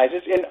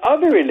recognizes in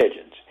other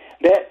religions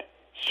that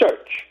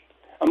search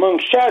among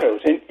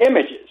shadows and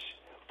images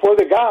for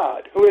the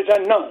God who is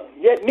unknown,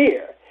 yet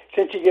near,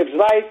 since he gives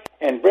life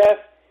and breath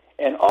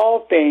and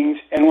all things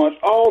and wants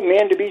all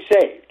men to be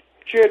saved.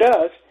 Sure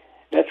does.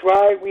 That's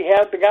why we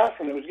have the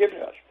gospel that was given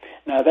to us.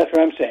 Now, that's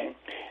what I'm saying.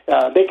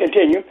 They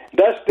continue,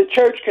 thus the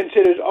church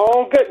considers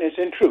all goodness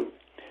and truth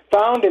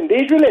found in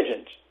these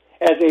religions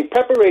as a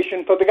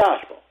preparation for the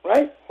gospel.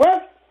 Right?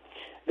 What?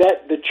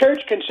 That the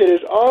church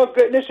considers all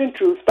goodness and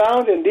truth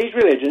found in these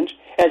religions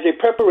as a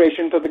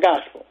preparation for the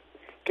gospel.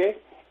 Okay?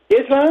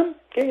 Islam,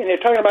 okay, and they're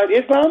talking about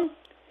Islam,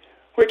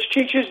 which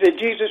teaches that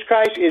Jesus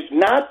Christ is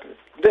not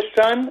the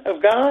Son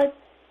of God,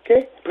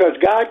 okay, because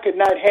God could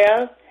not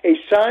have a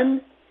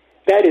son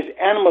that is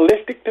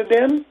animalistic to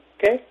them,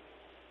 okay?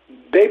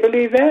 They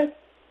believe that.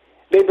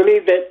 They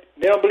believe that,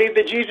 they don't believe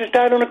that Jesus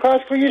died on the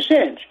cross for your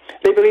sins.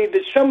 They believe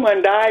that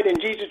someone died in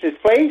Jesus'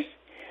 place.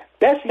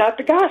 That's not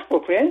the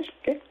gospel, friends,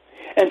 okay?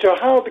 And so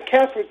how the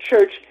Catholic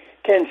Church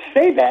can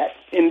say that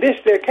in this,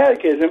 their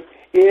catechism,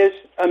 is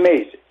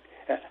amazing.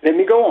 Let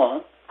me go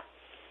on.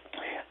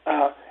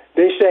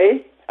 They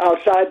say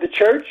outside the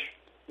church,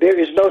 there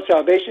is no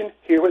salvation.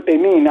 Hear what they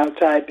mean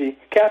outside the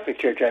Catholic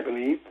Church, I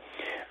believe.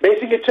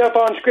 Basing itself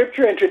on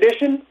Scripture and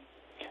tradition,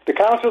 the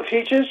Council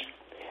teaches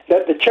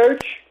that the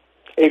church,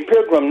 a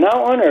pilgrim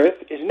now on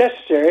earth, is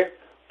necessary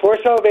for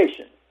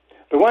salvation.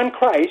 The one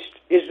Christ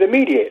is the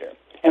mediator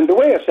and the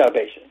way of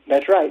salvation.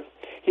 That's right.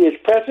 He is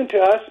present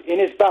to us in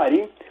his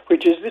body,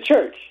 which is the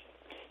church.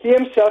 He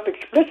himself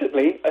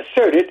explicitly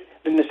asserted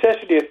the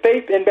necessity of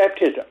faith in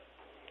baptism,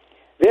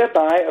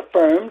 thereby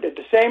affirmed at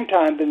the same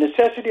time the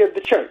necessity of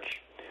the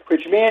church,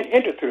 which men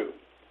enter through.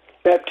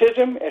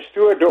 Baptism as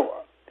through a door.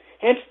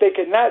 Hence they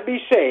could not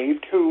be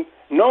saved who,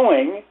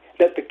 knowing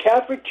that the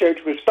Catholic Church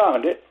was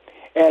founded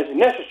as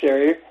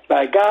necessary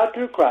by God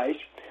through Christ,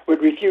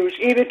 would refuse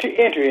either to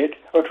enter it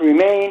or to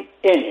remain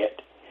in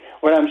it.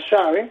 Well, I'm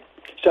sorry,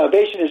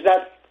 salvation is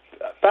not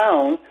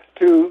found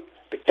through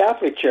the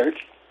Catholic Church.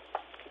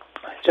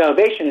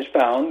 Salvation is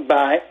found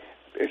by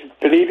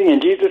believing in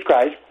Jesus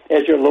Christ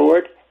as your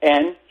Lord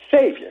and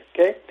Savior,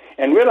 okay?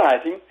 And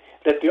realizing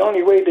that the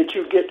only way that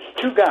you get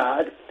to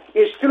God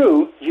is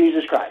through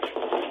Jesus Christ.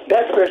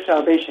 That's where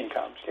salvation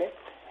comes, okay?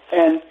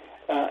 And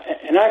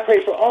I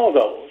pray for all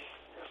those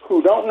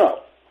who don't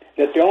know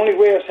that the only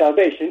way of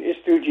salvation is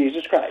through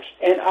Jesus Christ.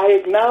 And I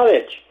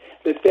acknowledge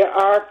that there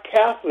are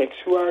Catholics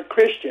who are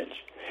Christians,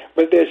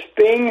 but there's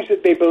things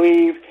that they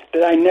believe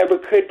that I never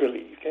could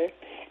believe, okay?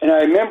 And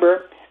I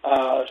remember,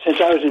 since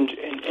I was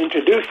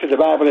introduced to the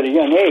Bible at a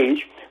young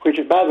age, which,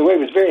 by the way,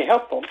 was very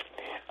helpful,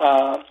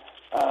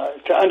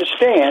 to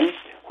understand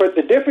what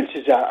the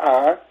differences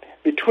are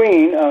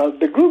between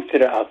the groups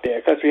that are out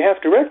there, because we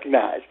have to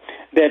recognize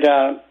that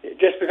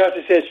just because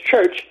it says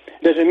church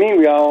doesn't mean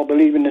we all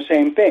believe in the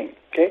same thing,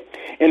 okay?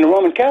 In the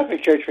Roman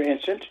Catholic Church, for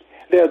instance,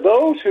 there are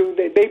those who,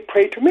 they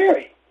pray to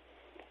Mary,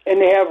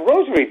 and they have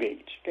rosary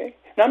beads, okay?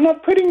 Now, I'm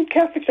not putting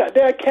Catholics out.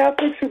 There are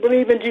Catholics who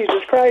believe in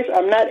Jesus Christ.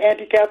 I'm not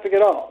anti-Catholic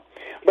at all.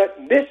 But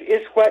this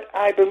is what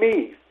I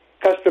believe,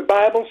 because the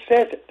Bible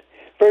says it.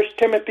 1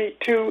 Timothy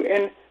 2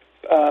 and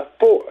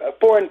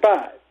 4 and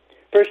 5.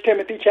 1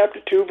 Timothy chapter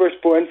 2, verse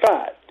 4 and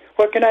 5.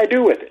 What can I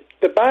do with it?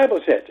 The Bible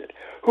says it.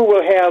 Who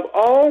will have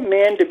all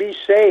men to be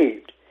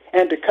saved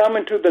and to come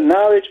into the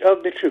knowledge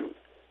of the truth.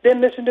 Then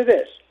listen to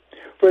this.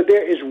 For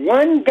there is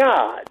one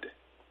God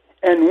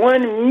and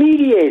one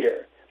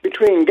mediator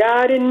between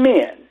God and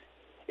men.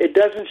 It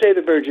doesn't say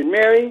the Virgin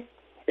Mary.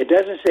 It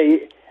doesn't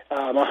say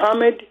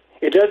Muhammad.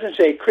 It doesn't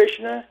say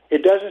Krishna.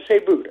 It doesn't say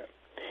Buddha.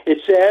 It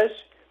says,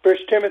 1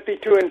 Timothy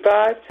 2 and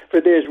 5,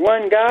 for there is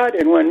one God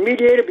and one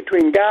mediator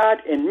between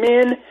God and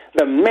men,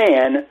 the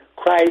man,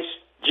 Christ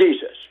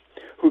Jesus,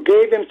 who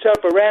gave himself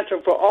a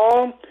ransom for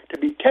all to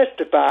be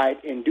testified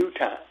in due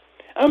time.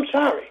 I'm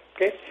sorry,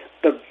 okay?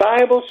 The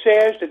Bible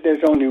says that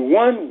there's only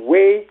one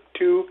way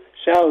to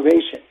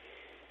salvation,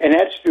 and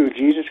that's through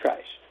Jesus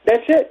Christ.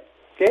 That's it,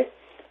 okay?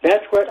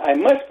 That's what I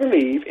must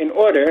believe in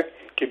order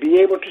to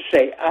be able to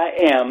say I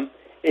am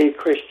a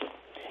Christian.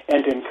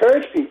 And to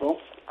encourage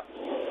people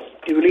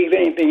to believe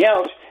anything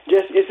else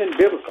just isn't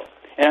biblical.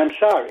 And I'm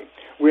sorry,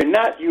 we're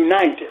not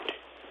united.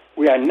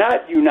 We are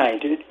not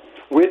united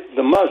with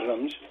the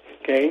Muslims,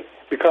 okay,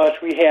 because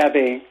we have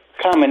a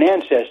common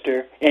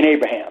ancestor in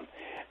Abraham.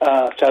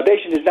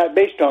 Salvation is not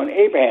based on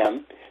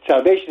Abraham.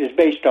 Salvation is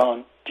based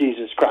on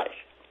Jesus Christ.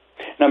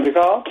 Number to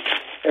call,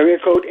 area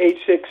code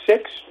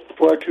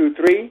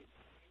 866-423.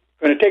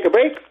 Going to take a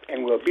break,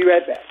 and we'll be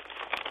right back.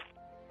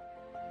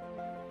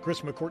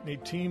 Chris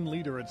McCourtney, team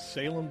leader at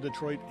Salem,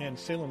 Detroit, and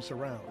Salem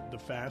Surround, the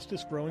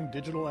fastest-growing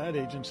digital ad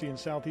agency in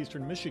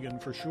southeastern Michigan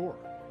for sure.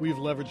 We've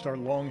leveraged our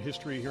long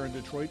history here in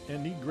Detroit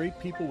and need great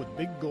people with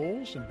big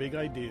goals and big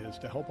ideas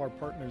to help our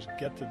partners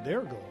get to their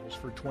goals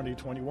for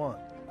 2021.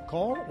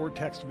 Call or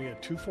text me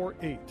at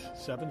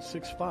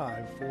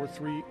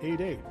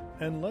 248-765-4388,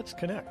 and let's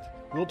connect.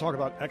 We'll talk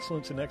about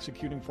excellence in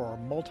executing for our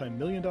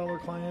multi-million-dollar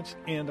clients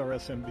and our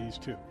SMBs,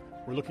 too.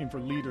 We're looking for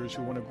leaders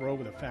who want to grow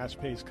with a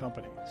fast-paced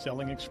company.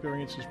 Selling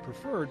experience is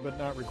preferred but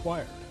not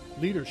required.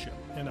 Leadership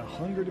and a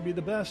hunger to be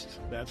the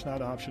best, that's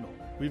not optional.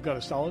 We've got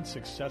a solid,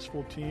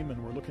 successful team,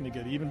 and we're looking to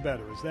get even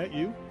better. Is that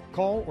you?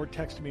 Call or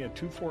text me at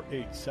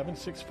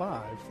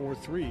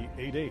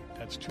 248-765-4388.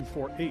 That's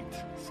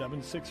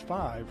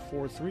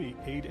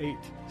 248-765-4388.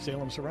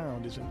 Salem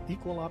Surround is an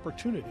equal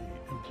opportunity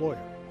employer.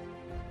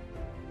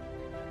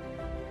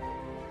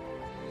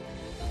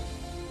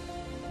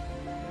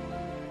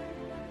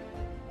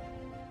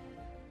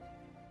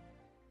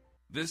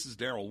 This is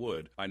Daryl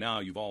Wood. By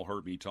now, you've all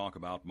heard me talk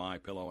about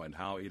MyPillow and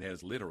how it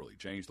has literally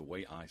changed the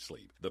way I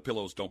sleep. The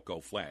pillows don't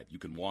go flat. You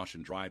can wash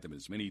and dry them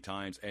as many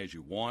times as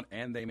you want,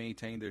 and they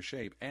maintain their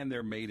shape, and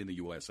they're made in the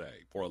USA.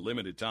 For a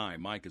limited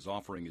time, Mike is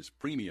offering his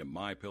premium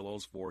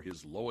MyPillows for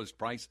his lowest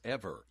price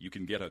ever. You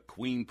can get a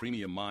Queen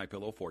Premium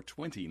MyPillow for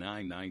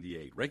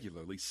 $29.98,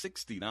 regularly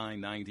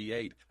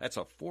 $69.98. That's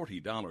a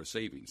 $40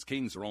 savings.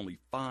 Kings are only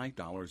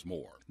 $5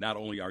 more. Not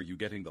only are you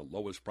getting the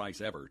lowest price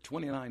ever,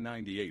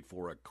 $29.98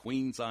 for a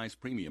queen-size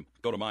premium.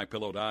 Go to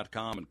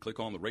MyPillow.com and click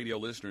on the radio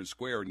listeners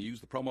square and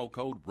use the promo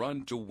code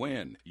RUN to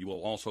win. You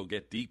will also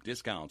get deep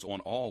discounts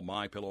on all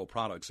MyPillow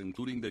products,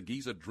 including the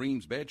Giza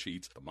Dreams bed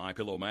sheets, the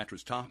MyPillow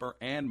mattress topper,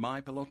 and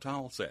MyPillow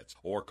towel sets.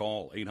 Or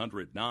call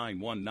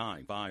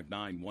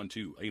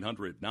 800-919-5912,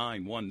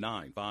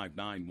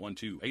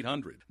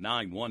 800-919-5912,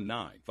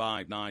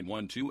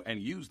 800-919-5912,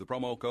 and use the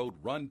promo code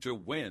RUN to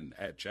win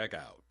at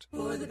checkout.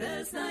 For the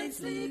best night's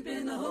sleep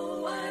in the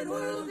whole wide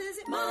world,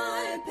 visit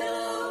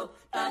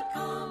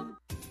MyPillow.com.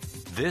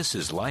 This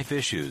is Life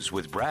Issues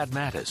with Brad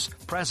Mattis,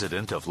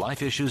 president of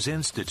Life Issues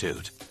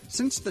Institute.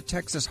 Since the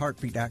Texas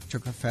Heartbeat Act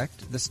took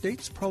effect, the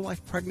state's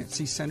pro-life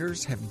pregnancy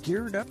centers have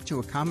geared up to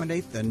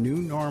accommodate the new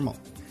normal.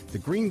 The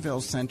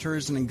Greenville Center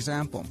is an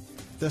example.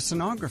 The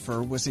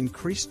sonographer was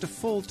increased to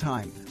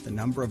full-time. The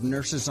number of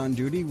nurses on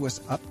duty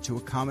was up to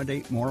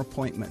accommodate more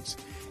appointments.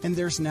 And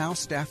there's now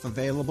staff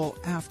available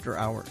after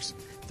hours.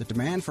 The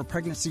demand for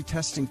pregnancy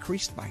tests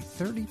increased by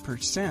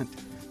 30%.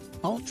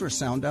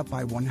 Ultrasound up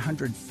by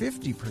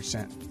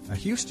 150%. A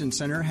Houston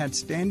center had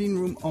standing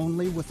room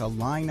only with a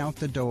line out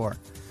the door.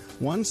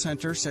 One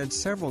center said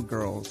several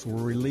girls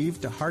were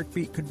relieved a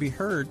heartbeat could be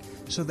heard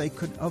so they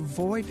could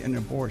avoid an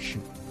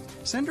abortion.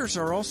 Centers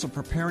are also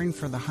preparing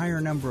for the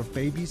higher number of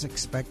babies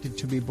expected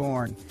to be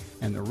born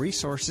and the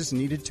resources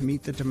needed to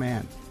meet the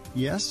demand.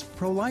 Yes,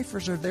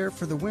 pro-lifers are there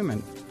for the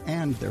women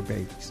and their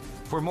babies.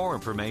 For more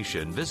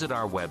information, visit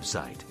our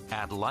website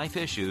at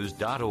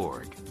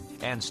lifeissues.org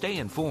and stay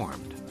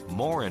informed.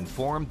 More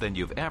informed than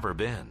you've ever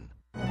been.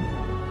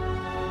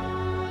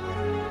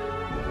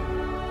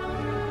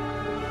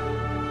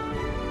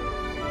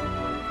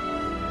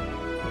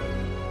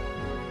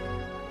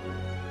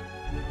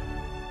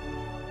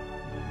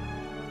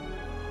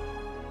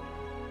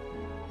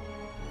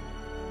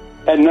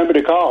 That number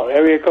to call,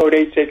 area code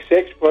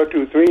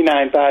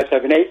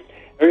 866-423-9578,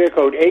 area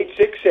code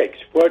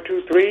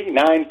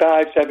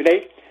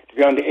 866-423-9578, to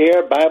be on the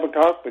air, Bible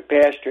Talk with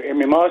Pastor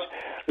Emery Moss.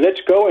 Let's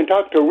go and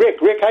talk to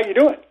Rick. Rick, how you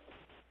doing?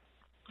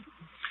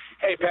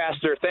 Hey,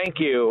 Pastor, thank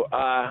you.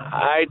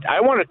 I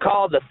want to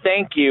call to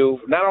thank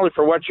you, not only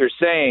for what you're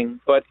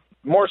saying, but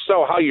more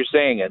so how you're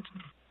saying it.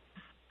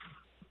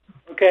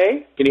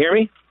 Okay. Can you hear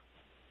me?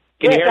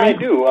 Yes, I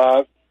do.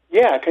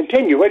 Yeah,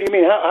 continue. What do you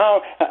mean?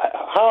 How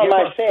am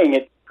I saying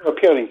it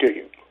appealing to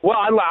you? Well,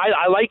 I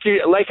like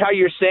how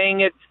you're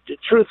saying it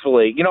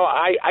truthfully. You know,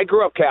 I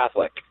grew up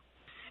Catholic,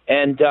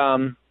 and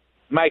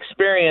my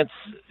experience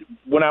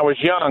when I was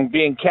young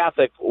being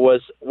Catholic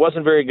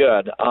wasn't very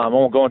good. I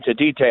won't go into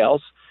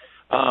details.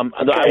 Okay.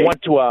 I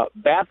went to a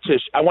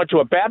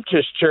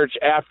Baptist church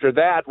after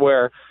that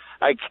where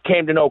I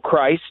came to know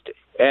Christ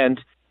and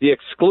the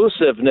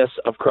exclusiveness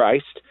of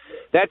Christ.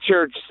 That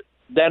church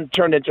then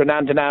turned into a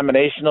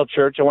non-denominational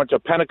church. I went to a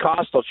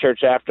Pentecostal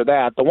church after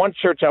that. The one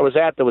church I was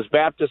at that was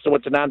Baptist and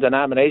went to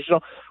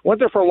non-denominational. Went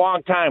there for a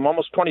long time,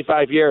 almost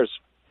 25 years.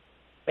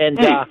 And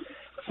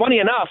funny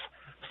enough,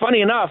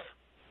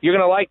 you're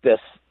going to like this.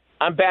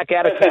 I'm back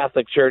at a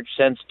Catholic church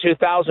since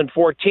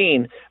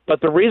 2014,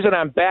 but the reason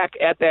I'm back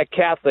at that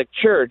Catholic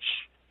church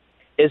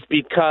is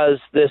because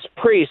this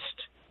priest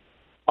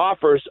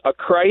offers a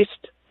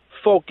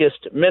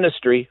Christ-focused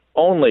ministry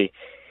only.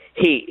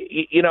 I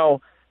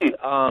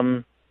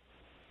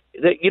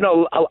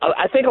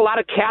think a lot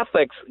of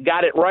Catholics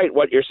got it right,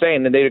 what you're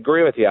saying, and they'd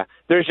agree with you.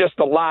 There's just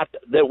a lot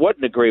that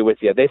wouldn't agree with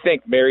you. They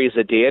think Mary's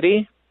a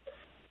deity.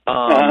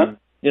 The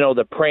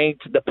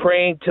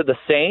praying to the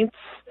saints.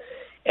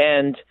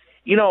 And,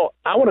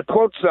 I want to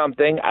quote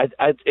something.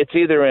 It's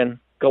either in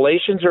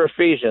Galatians or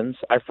Ephesians.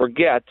 I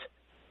forget.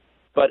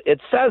 But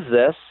it says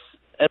this.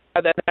 And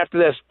then after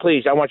this,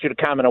 please, I want you to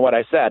comment on what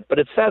I said. But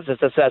it says this.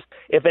 It says,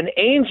 if an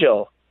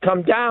angel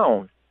come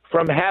down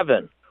from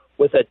heaven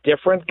with a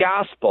different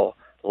gospel,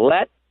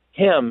 let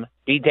him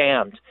be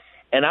damned.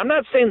 And I'm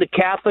not saying the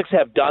Catholics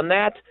have done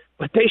that,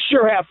 but they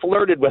sure have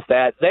flirted with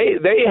that.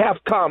 They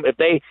have come. If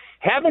they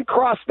haven't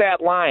crossed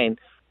that line,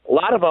 a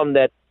lot of them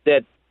that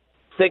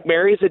think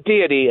Mary's a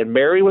deity and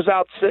Mary was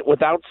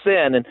without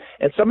sin,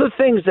 and some of the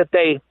things that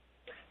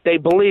they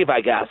believe,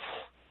 I guess,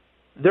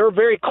 they're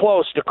very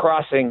close to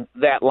crossing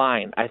that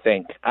line, I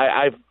think.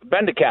 I've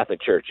been to Catholic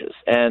churches,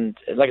 and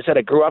like I said,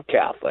 I grew up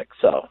Catholic.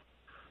 So,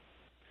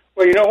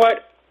 well, you know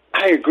what?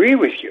 I agree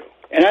with you,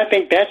 and I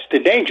think that's the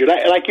danger.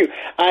 Like you,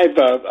 I've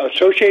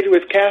associated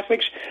with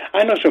Catholics.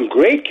 I know some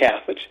great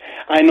Catholics.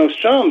 I know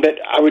some that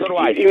I would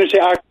even say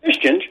are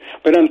Christians,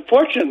 but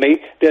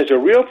unfortunately, there's a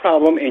real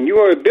problem, and you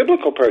are a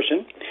biblical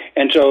person,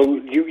 and so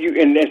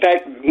and in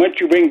fact, once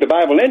you bring the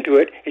Bible into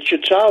it, it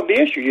should solve the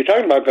issue. You're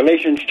talking about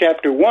Galatians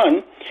chapter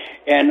 1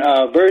 and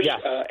verse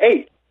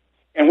 8,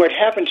 and what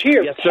happens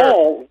here,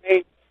 Paul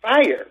rained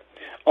fire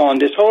on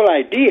this whole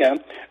idea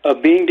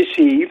of being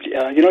deceived.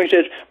 He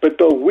says, but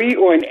though we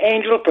or an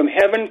angel from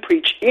heaven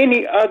preach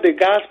any other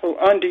gospel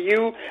unto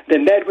you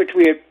than that which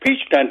we have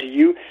preached unto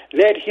you,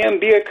 let him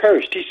be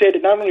accursed. He said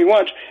it not only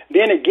once,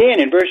 then again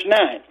in verse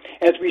 9.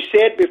 As we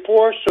said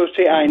before, so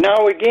say I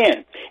now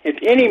again. If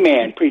any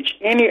man preach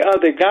any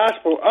other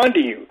gospel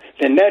unto you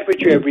than that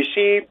which you have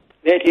received,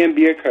 let him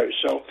be accursed.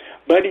 So,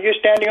 buddy, you're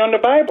standing on the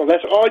Bible.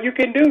 That's all you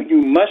can do. You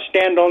must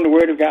stand on the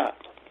Word of God.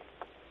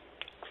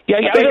 Yeah,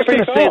 I was just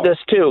going to say this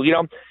too.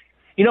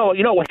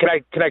 What? Can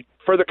I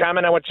further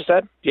comment on what you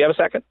said? Do you have a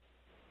second?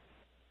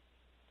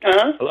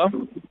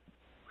 Hello.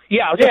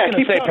 Yeah, I was just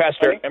going to say,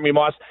 Pastor Emery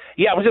Moss.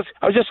 Yeah, I was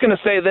just going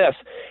to say this.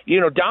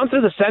 Down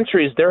through the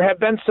centuries, there have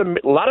been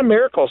a lot of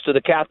miracles to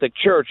the Catholic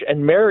Church,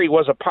 and Mary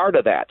was a part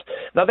of that.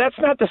 Now, that's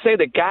not to say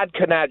that God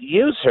could not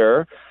use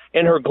her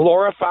in her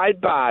glorified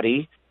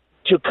body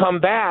to come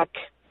back,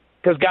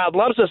 because God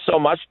loves us so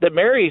much that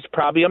Mary's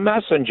probably a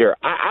messenger.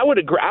 I would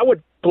agree. I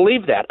would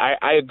believe that.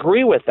 I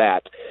agree with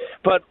that.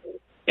 But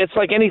it's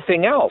like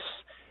anything else.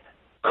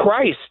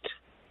 Christ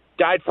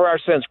died for our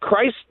sins.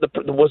 Christ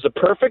was the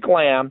perfect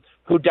lamb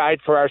who died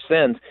for our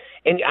sins.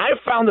 And I've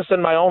found this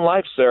in my own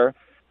life, sir.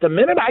 The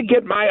minute I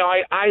get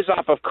my eyes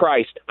off of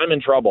Christ, I'm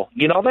in trouble.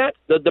 You know that?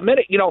 The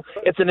minute,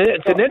 it's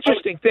an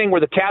interesting thing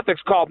where the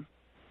Catholics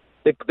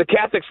the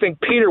Catholics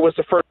think Peter was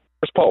the first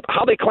pope.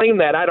 How they claim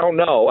that, I don't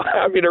know.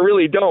 I mean, I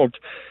really don't.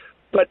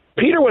 But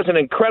Peter was an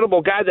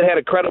incredible guy that had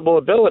incredible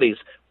abilities.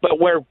 But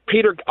where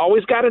Peter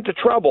always got into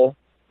trouble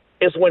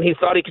is when he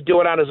thought he could do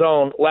it on his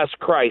own, less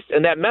Christ.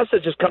 And that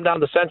message has come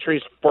down the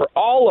centuries for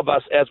all of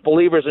us as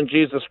believers in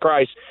Jesus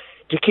Christ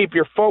to keep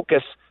your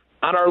focus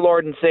on our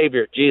Lord and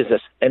Savior,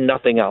 Jesus, and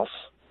nothing else.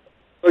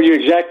 Well, you're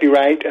exactly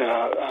right.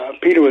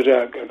 Peter was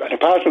an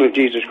apostle of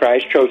Jesus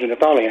Christ, chosen to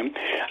follow him.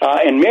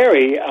 And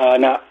Mary,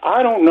 now,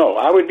 I don't know.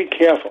 I would be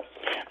careful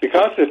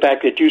because of the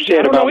fact that you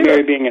said about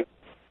Mary being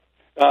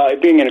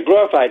in a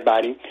glorified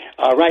body.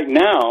 Right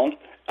now,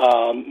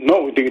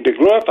 no, the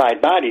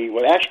glorified body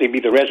will actually be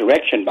the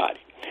resurrection body.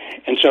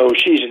 And so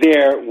she's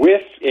there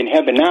in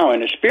heaven now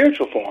in a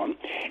spiritual form.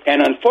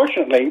 And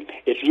unfortunately,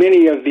 it's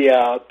many of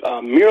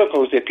the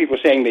miracles that people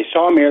are saying they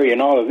saw Mary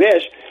and all of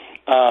this.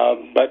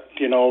 But,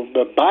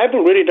 the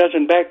Bible really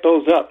doesn't back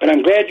those up. And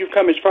I'm glad you've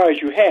come as far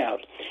as you have.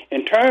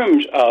 In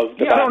terms of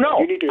the Bible, I don't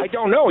know. I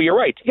don't know. You're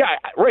right. Yeah,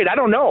 right. I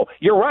don't know.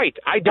 You're right.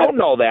 I don't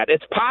know that.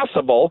 It's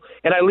possible,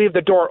 and I leave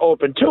the door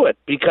open to it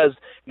because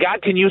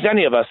God can use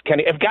any of us.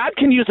 If God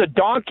can use a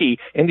donkey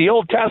in the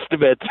Old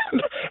Testament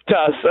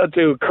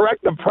to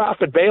correct the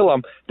prophet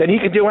Balaam, then he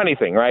can do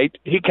anything, right?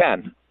 He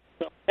can.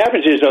 What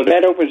happens is, though,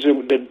 that opens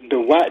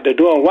the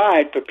door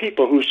wide for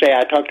people who say,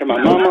 I talked to my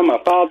mama, my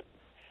father,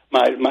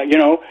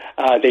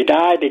 they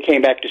died, they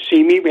came back to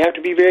see me. We have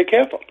to be very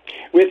careful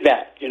with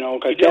that,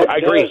 Cause I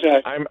agree.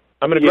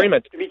 I'm in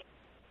agreement.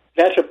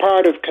 That's a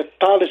part of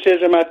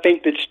Catholicism, I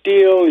think, that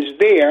still is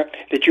there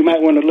that you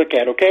might want to look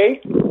at,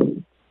 okay?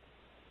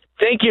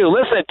 Thank you.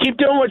 Listen, keep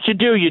doing what you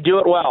do. You do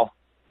it well.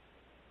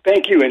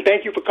 Thank you, and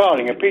thank you for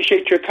calling. I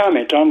appreciate your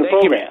comments on the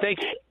program.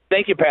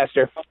 Thank you,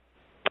 Pastor.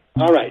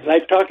 All right,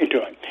 like talking to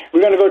him.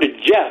 We're going to go to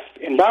Jeff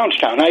in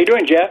Brownstown. How you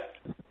doing, Jeff?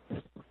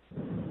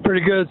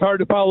 Pretty good. It's hard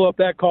to follow up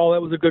that call.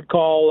 That was a good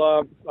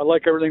call. I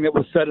like everything that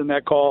was said in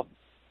that call.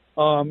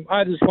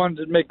 I just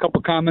wanted to make a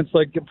couple comments.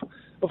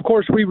 Of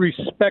course, we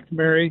respect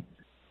Mary,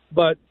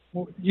 but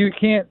you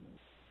can't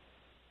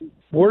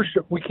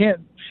worship.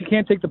 She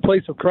can't take the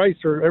place of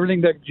Christ, or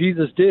everything that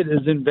Jesus did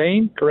is in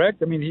vain.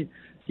 Correct? I mean,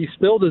 he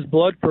spilled his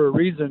blood for a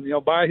reason. You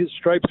know, by his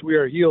stripes we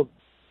are healed.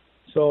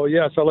 So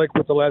yes, I like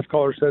what the last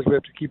caller says. We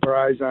have to keep our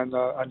eyes on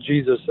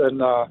Jesus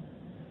and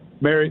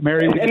Mary. We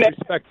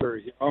respect her.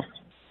 You know.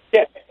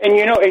 Yeah, and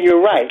you know, and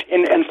you're right.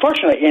 And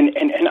unfortunately, and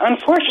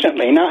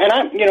unfortunately, now, and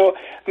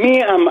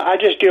I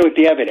just deal with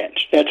the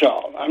evidence. That's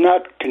all. I'm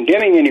not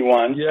condemning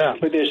anyone. Yeah.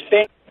 But there's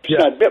things. It's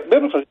not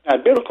biblical. It's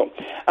not biblical.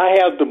 I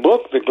have the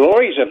book, The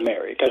Glories of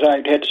Mary, because I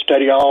had to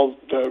study all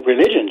the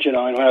religions, you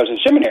know, when I was in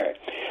seminary,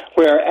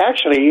 where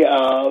actually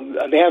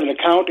they have an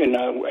account in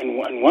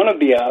one of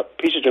the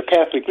pieces of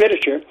Catholic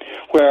literature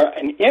where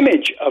an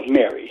image of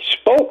Mary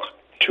spoke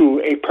to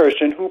a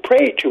person who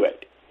prayed to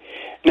it.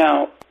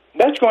 Now,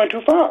 that's going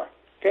too far.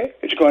 Okay,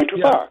 it's going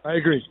too far. I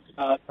agree.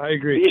 I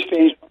agree. These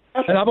things.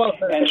 And how about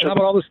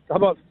all this? How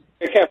about?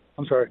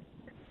 I'm sorry.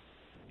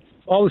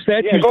 All the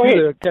statues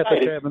the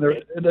Catholics have in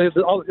their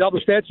all the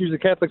statues the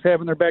Catholics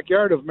have in their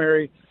backyard of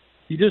Mary.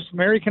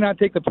 Mary cannot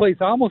take the place.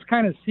 I almost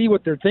kind of see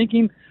what they're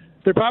thinking.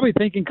 They're probably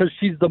thinking because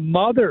she's the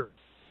mother,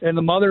 and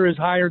the mother is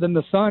higher than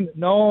the son.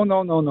 No.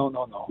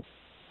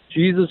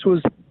 Jesus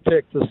was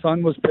picked. The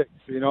son was picked.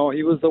 You know,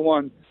 he was the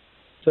one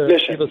to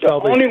give us salvation.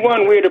 The only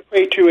one we're to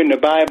pray to in the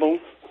Bible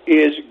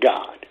is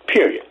God.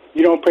 Period.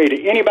 You don't pray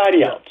to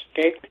anybody else.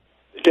 Okay.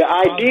 The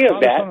idea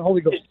of that.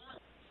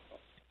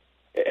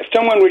 If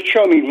someone would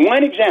show me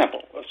one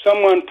example of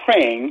someone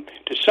praying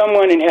to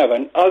someone in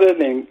heaven other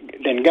than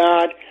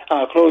God,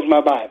 I'll close my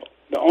Bible.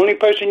 The only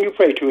person you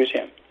pray to is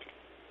Him.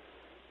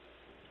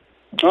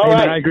 All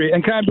right. I agree.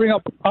 And I want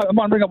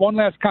to bring up one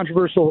last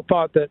controversial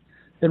thought that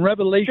in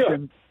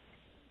Revelation,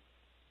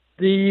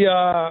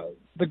 the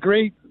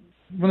great,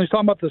 when they're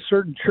talking about the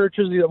certain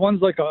churches, the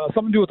ones like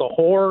something to do with a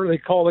whore, they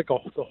call it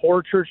like the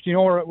whore church. Do you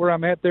know where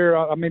I'm at there?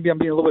 Maybe I'm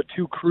being a little bit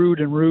too crude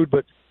and rude,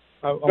 but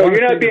no,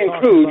 you're not being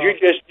crude.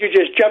 You're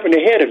just jumping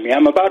ahead of me.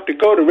 I'm about to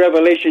go to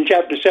Revelation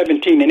chapter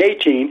 17 and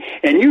 18,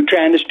 and you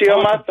trying to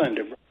steal my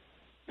thunder, bro.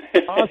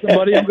 Awesome,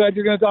 buddy. I'm glad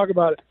you're going to talk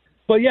about it.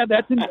 But yeah,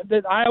 that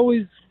I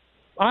always,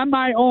 on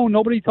my own,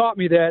 nobody taught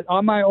me that.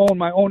 On my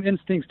own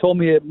instincts told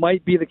me it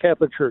might be the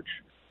Catholic Church.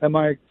 Am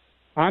I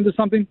onto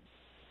something?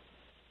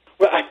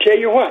 Well, I tell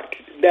you what.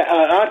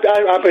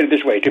 I'll put it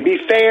this way. To be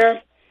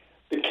fair,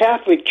 the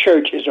Catholic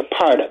Church is a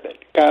part of it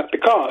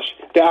because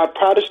there are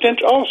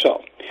Protestants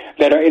also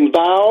that are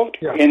involved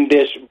in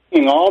this,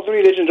 bringing all the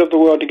religions of the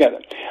world together.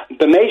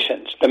 The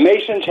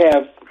Masons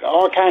have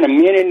all kind of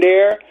men in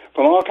there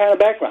from all kind of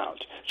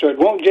backgrounds. So it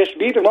won't just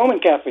be the Roman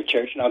Catholic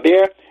Church. Now,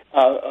 they're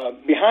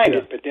behind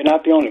it, but they're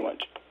not the only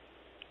ones.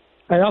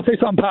 And I'll say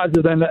something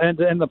positive and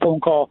end the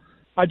phone call.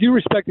 I do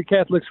respect the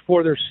Catholics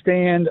for their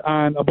stand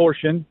on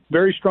abortion.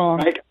 Very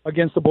strong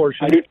against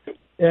abortion. I do too.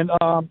 And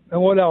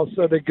what else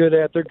are they good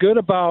at? They're good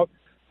about,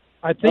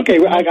 I think...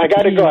 Okay, I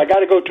got to go. I got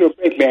to go to a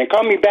break, man.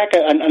 Call me back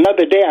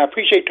another day. I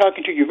appreciate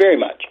talking to you very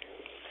much.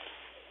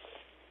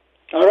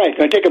 All right,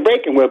 going to take a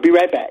break, and we'll be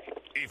right back.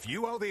 If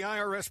you owe the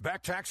IRS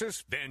back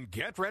taxes, then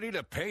get ready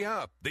to pay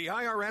up. The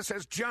IRS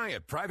has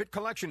giant private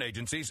collection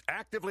agencies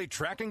actively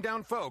tracking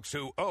down folks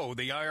who owe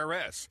the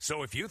IRS.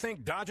 So if you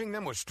think dodging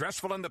them was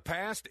stressful in the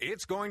past,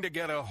 it's going to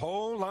get a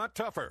whole lot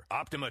tougher.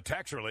 Optima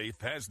Tax Relief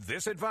has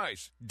this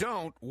advice.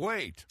 Don't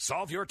wait.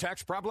 Solve your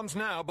tax problems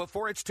now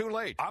before it's too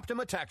late.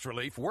 Optima Tax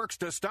Relief works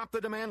to stop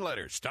the demand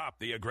letters, stop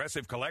the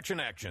aggressive collection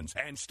actions,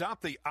 and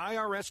stop the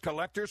IRS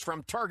collectors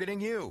from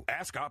targeting you.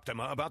 Ask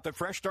Optima about the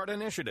Fresh Start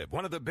Initiative,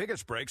 one of the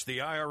biggest breaks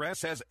the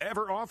IRS has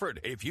ever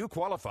offered. If you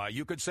qualify,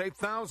 you could save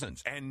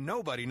thousands, and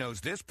nobody knows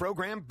this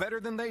program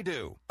better than they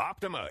do.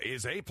 Optima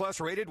is A+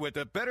 rated with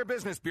the Better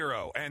Business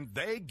Bureau, and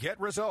they get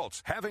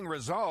results, having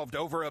resolved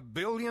over $1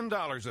 billion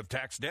of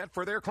tax debt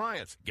for their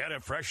clients. Get a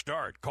fresh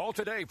start. Call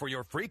today for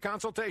your free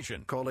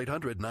consultation. Call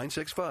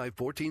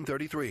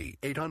 800-965-1433.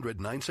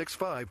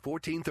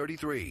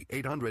 800-965-1433.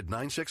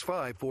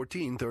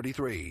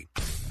 800-965-1433.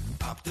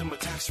 Optima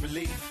Tax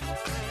Relief.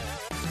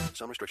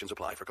 Some restrictions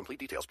apply. For complete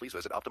details, please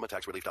visit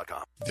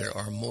OptimaTaxRelief.com. There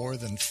are more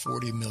than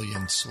 40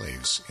 million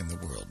slaves in the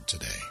world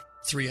today.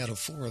 3 out of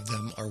 4 of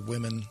them are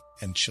women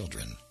and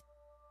children.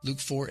 Luke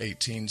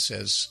 4:18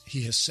 says,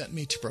 "He has sent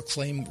me to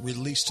proclaim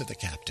release to the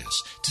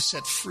captives, to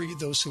set free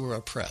those who are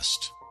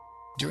oppressed."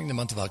 During the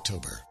month of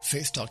October,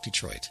 Faith Talk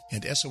Detroit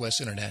and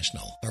SOS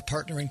International are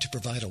partnering to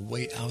provide a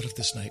way out of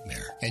this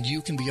nightmare, and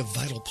you can be a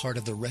vital part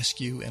of the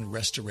rescue and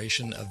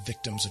restoration of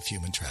victims of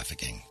human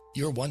trafficking.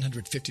 Your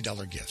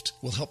 $150 gift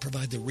will help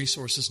provide the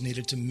resources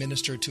needed to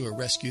minister to a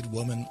rescued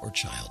woman or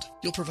child.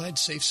 You'll provide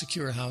safe,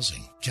 secure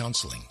housing,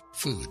 counseling,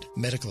 food,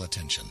 medical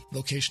attention,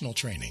 vocational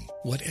training,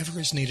 whatever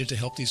is needed to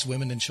help these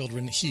women and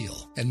children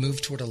heal and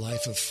move toward a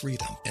life of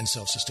freedom and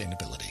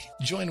self-sustainability.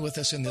 Join with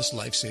us in this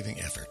life-saving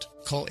effort.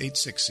 Call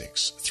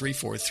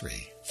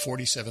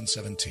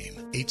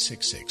 866-343-4717.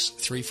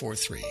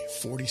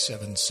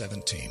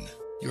 866-343-4717.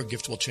 Your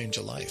gift will change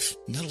a life,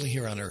 not only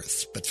here on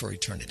Earth, but for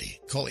eternity.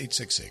 Call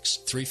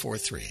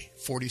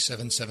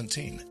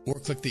 866-343-4717 or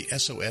click the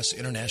SOS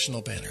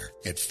International banner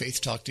at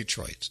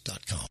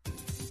faithtalkdetroit.com.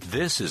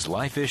 This is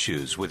Life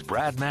Issues with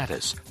Brad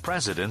Mattis,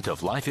 president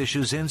of Life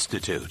Issues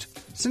Institute.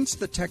 Since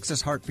the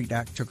Texas Heartbeat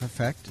Act took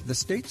effect, the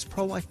state's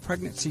pro-life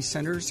pregnancy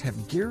centers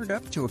have geared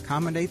up to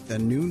accommodate the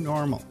new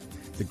normal.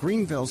 The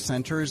Greenville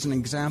Center is an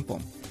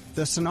example.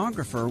 The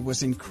sonographer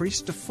was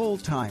increased to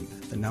full-time.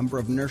 The number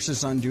of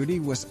nurses on duty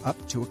was up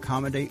to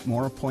accommodate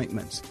more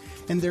appointments.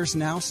 And there's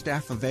now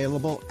staff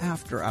available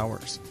after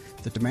hours.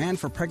 The demand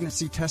for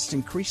pregnancy tests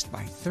increased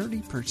by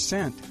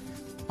 30%.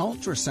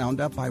 Ultrasound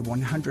up by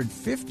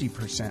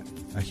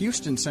 150%. A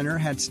Houston center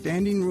had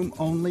standing room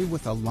only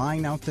with a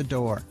line out the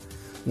door.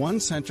 One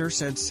center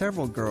said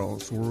several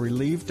girls were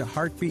relieved a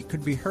heartbeat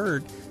could be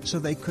heard so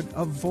they could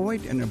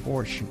avoid an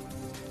abortion.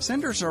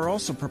 Centers are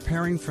also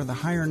preparing for the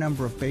higher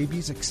number of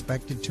babies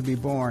expected to be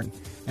born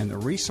and the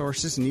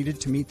resources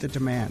needed to meet the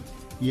demand.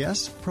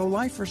 Yes,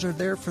 pro-lifers are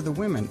there for the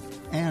women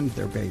and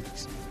their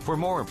babies. For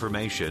more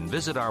information,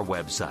 visit our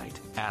website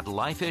at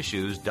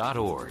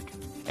lifeissues.org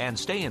and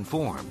stay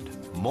informed,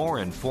 more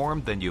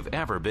informed than you've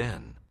ever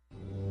been.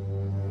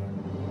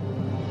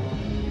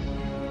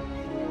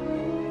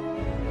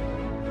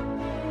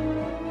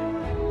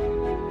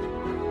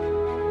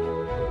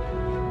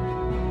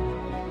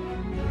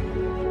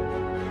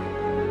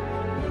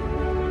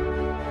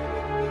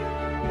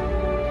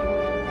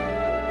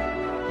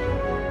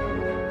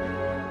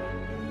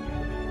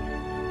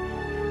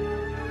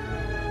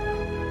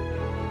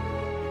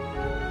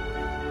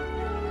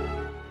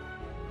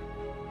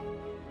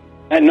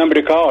 That number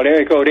to call,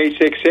 area code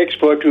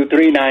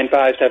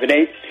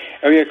 866-423-9578,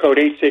 area code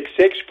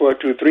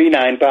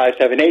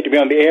 866-423-9578 to be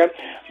on the air.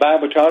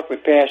 Bible Talk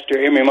with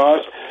Pastor Emery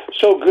Moss.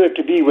 So good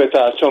to be with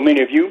so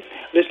many of you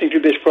listening to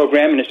this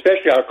program, and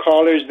especially our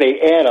callers.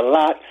 They add a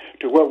lot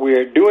to what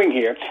we're doing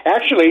here.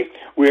 Actually,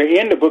 we're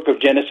in the book of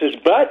Genesis,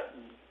 but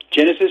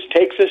Genesis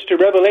takes us to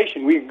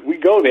Revelation. We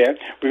go there.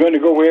 We're going to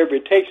go wherever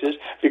it takes us,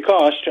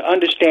 because to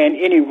understand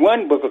any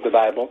one book of the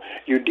Bible,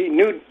 you do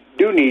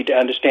need to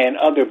understand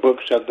other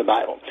books of the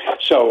Bible.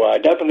 So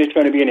definitely it's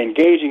going to be an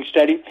engaging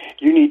study.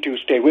 You need to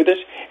stay with us.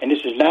 And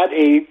this is not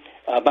a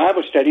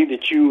Bible study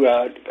that you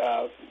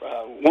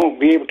won't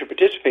be able to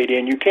participate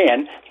in. You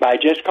can by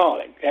just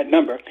calling that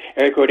number,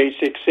 area code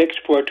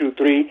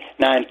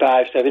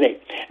 866-423-9578.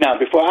 Now,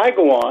 before I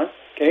go on,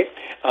 okay,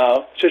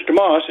 Sister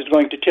Moss is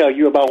going to tell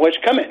you about what's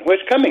coming.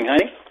 What's coming,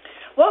 honey?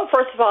 Well,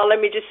 first of all, let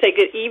me just say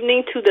good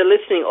evening to the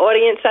listening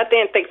audience out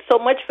there, and thanks so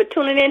much for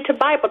tuning in to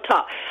Bible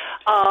Talk.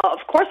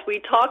 Of course, we're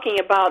talking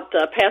about,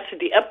 Pastor,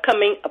 the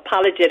upcoming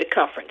Apologetic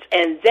Conference,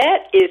 and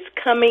that is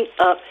coming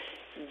up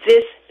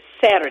this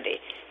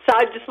Saturday. So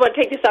I just want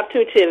to take this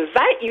opportunity to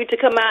invite you to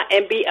come out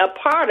and be a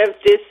part of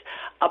this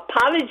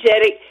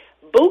Apologetic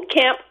Boot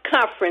Camp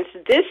Conference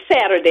this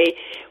Saturday,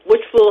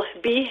 which will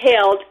be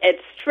held at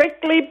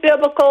Strictly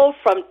Biblical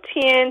from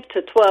 10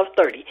 to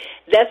 12:30.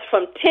 That's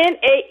from 10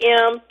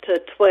 a.m.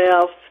 to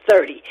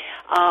 12:30.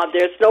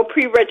 There's no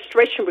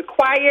pre-registration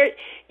required.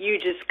 You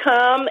just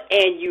come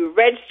and you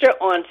register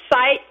on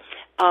site.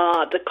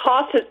 The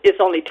cost is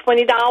only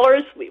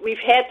 $20. We've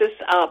had this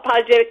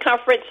Apologetic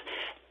Conference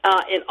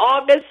in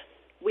August.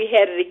 We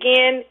had it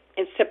again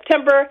in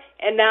September,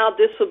 and now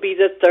this will be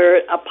the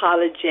third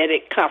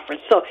Apologetic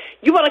Conference. So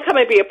you want to come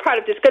and be a part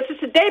of this, because it's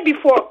the day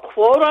before,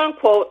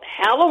 quote-unquote,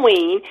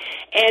 Halloween,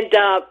 and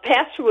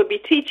Pastor will be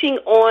teaching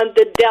on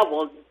the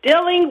devil.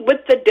 Dealing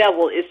with the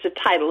Devil is the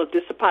title of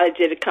this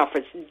Apologetic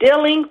Conference,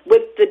 Dealing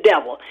with the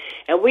Devil.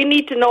 And we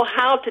need to know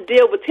how to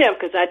deal with him,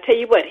 because I tell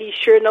you what, he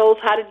sure knows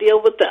how to deal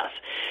with us.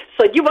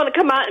 So you want to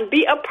come out and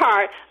be a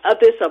part of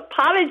this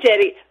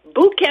Apologetic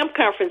Boot Camp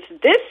Conference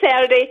this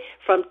Saturday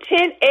from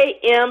 10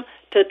 a.m.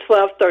 to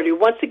 12:30.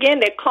 Once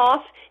again, that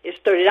cost is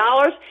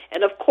 $30,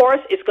 and of course,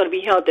 it's going to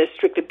be held at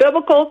Strictly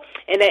Biblical.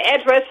 And the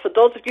address, for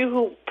those of you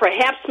who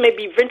perhaps may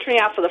be venturing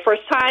out for the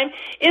first time,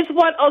 is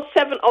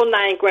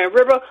 10709 Grand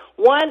River,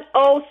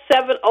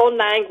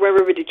 10709 Grand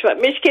River, Detroit,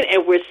 Michigan,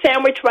 and we're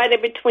sandwiched right in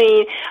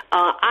between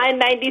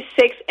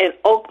I-96 and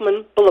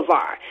Oakman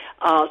Boulevard.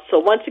 So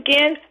once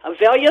again,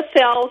 avail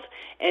yourselves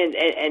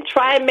and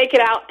try and make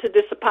it out to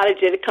this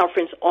Apologetic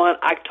Conference on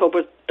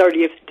October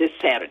 30th, this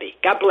Saturday.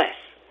 God bless.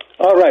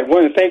 All right.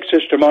 Want to thank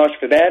Sister Moss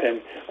for that,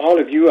 and all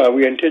of you.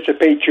 We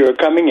anticipate your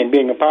coming and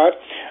being a part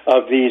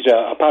of these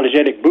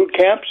apologetic boot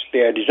camps.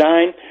 They are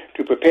designed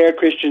to prepare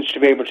Christians to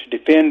be able to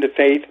defend the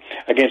faith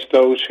against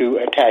those who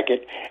attack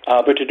it,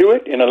 but to do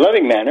it in a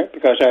loving manner,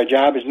 because our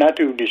job is not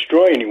to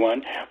destroy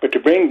anyone, but to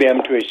bring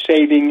them to a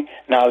saving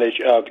knowledge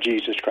of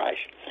Jesus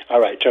Christ. All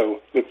right. So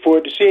look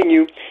forward to seeing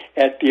you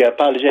at the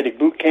apologetic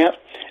boot camp.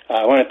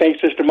 I want to thank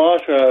Sister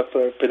Moss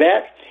for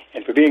that,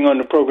 and for being on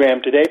the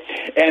program today.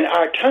 And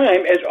our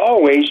time, as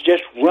always,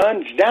 just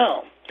runs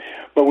down.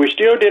 But we're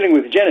still dealing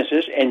with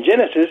Genesis, and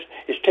Genesis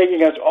is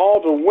taking us all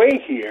the way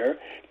here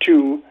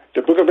to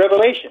the book of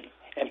Revelation.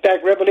 In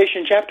fact,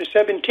 Revelation chapter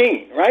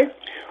 17, right?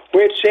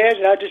 Where it says,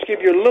 and I'll just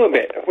give you a little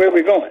bit of where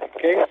we're going,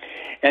 okay?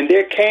 And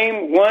there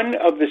came one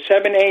of the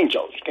seven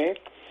angels, okay?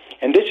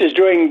 And this is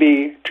during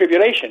the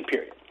tribulation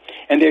period.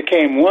 And there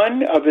came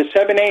one of the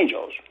seven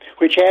angels,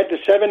 which had the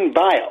seven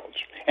vials,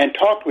 and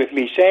talked with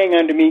me, saying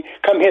unto me,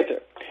 Come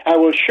hither, I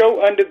will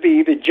show unto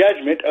thee the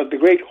judgment of the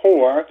great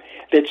whore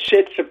that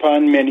sits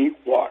upon many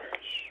waters,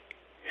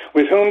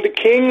 with whom the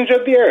kings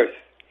of the earth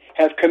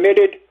have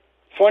committed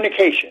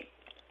fornication,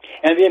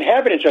 and the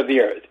inhabitants of the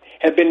earth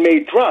have been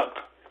made drunk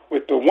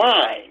with the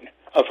wine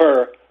of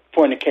her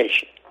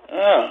fornication.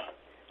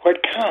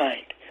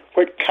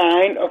 What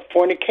kind of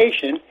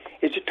fornication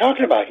is it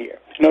talking about here?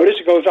 Notice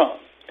it goes on.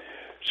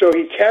 So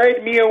he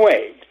carried me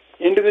away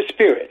into the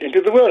spirit,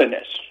 into the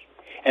wilderness,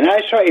 and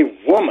I saw a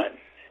woman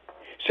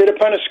sit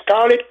upon a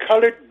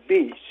scarlet-colored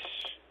beast,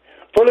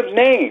 full of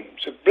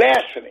names of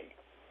blasphemy,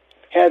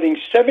 having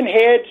 7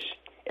 heads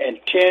and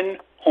 10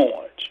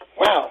 horns.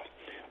 Wow,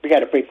 we got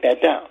to break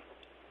that down.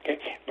 Okay,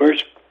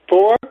 verse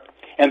 4,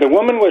 and the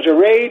woman was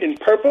arrayed in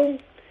purple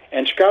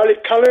and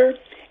scarlet color,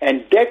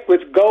 and decked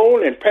with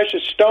gold and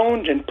precious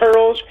stones and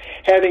pearls,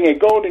 having a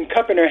golden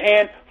cup in her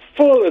hand,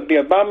 full of the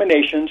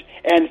abominations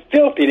and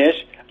filthiness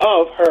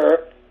of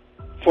her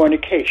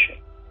fornication.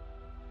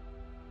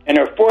 And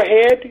her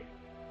forehead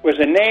was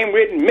a name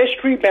written,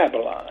 Mystery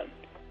Babylon,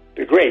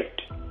 the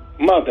great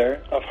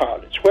mother of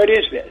harlots. What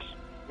is this?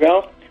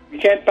 Well, we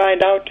can't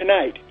find out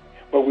tonight,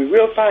 but we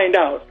will find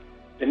out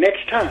the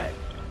next time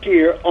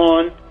here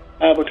on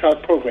Bible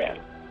Talk program.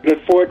 We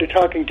look forward to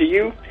talking to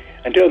you.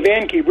 Until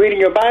then, keep reading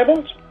your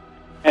Bibles,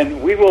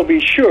 and we will be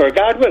sure,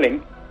 God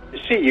willing, to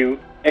see you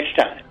next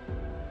time.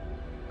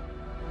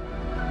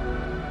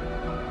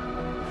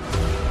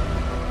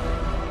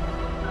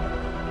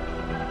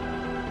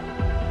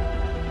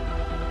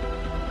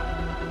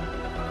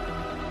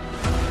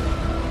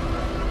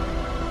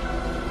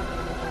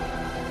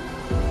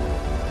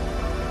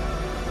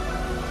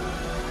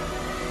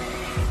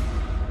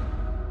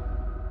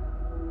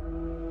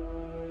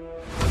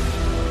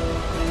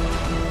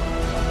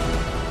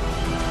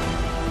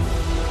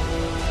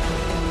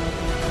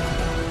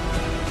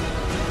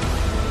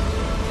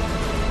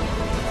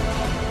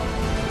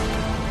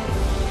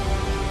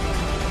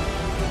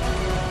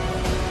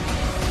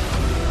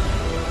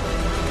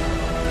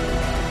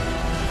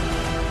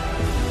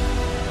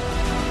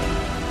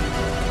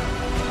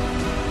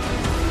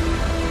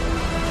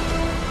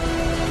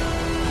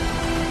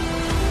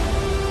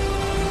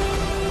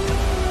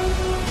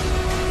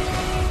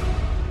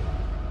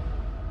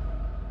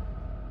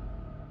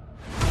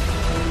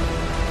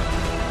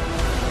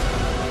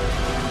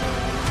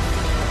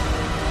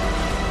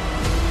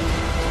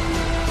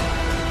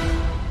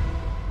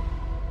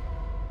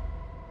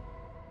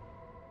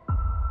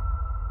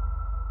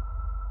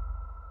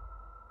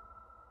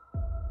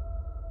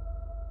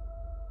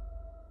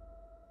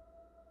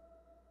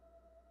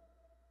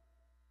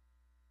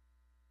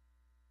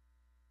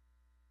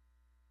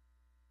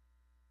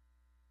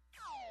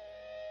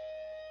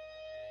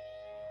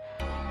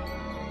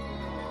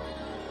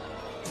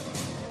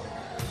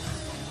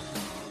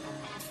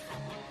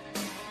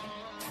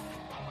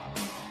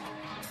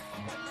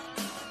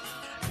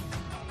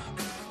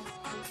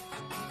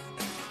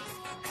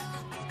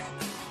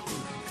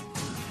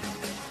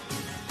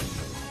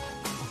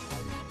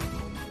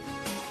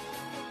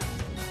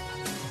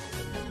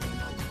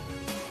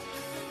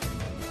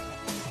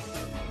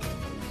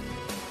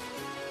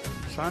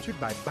 Sponsored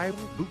by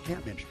Bible Boot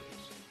Camp Ministries.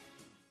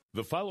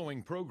 The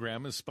following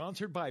program is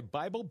sponsored by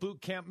Bible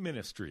Boot Camp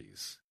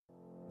Ministries.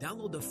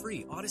 Download the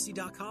free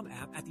Odyssey.com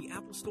app at the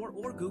Apple Store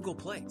or Google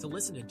Play to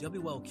listen to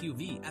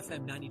WLQV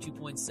FM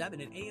 92.7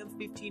 and AM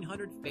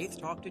 1500 Faith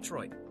Talk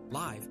Detroit,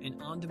 live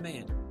and on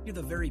demand. Hear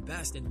the very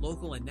best in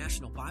local and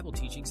national Bible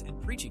teachings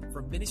and preaching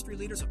from ministry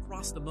leaders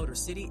across the Motor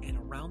City and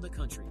around the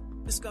country.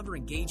 Discover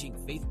engaging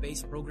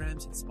faith-based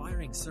programs,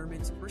 inspiring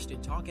sermons,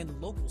 Christian talk, and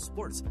local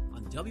sports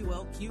on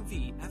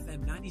WLQV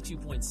FM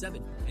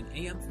 92.7 and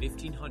AM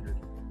 1500.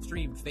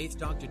 Stream Faith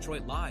Talk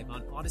Detroit live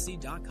on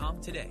Odyssey.com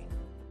today.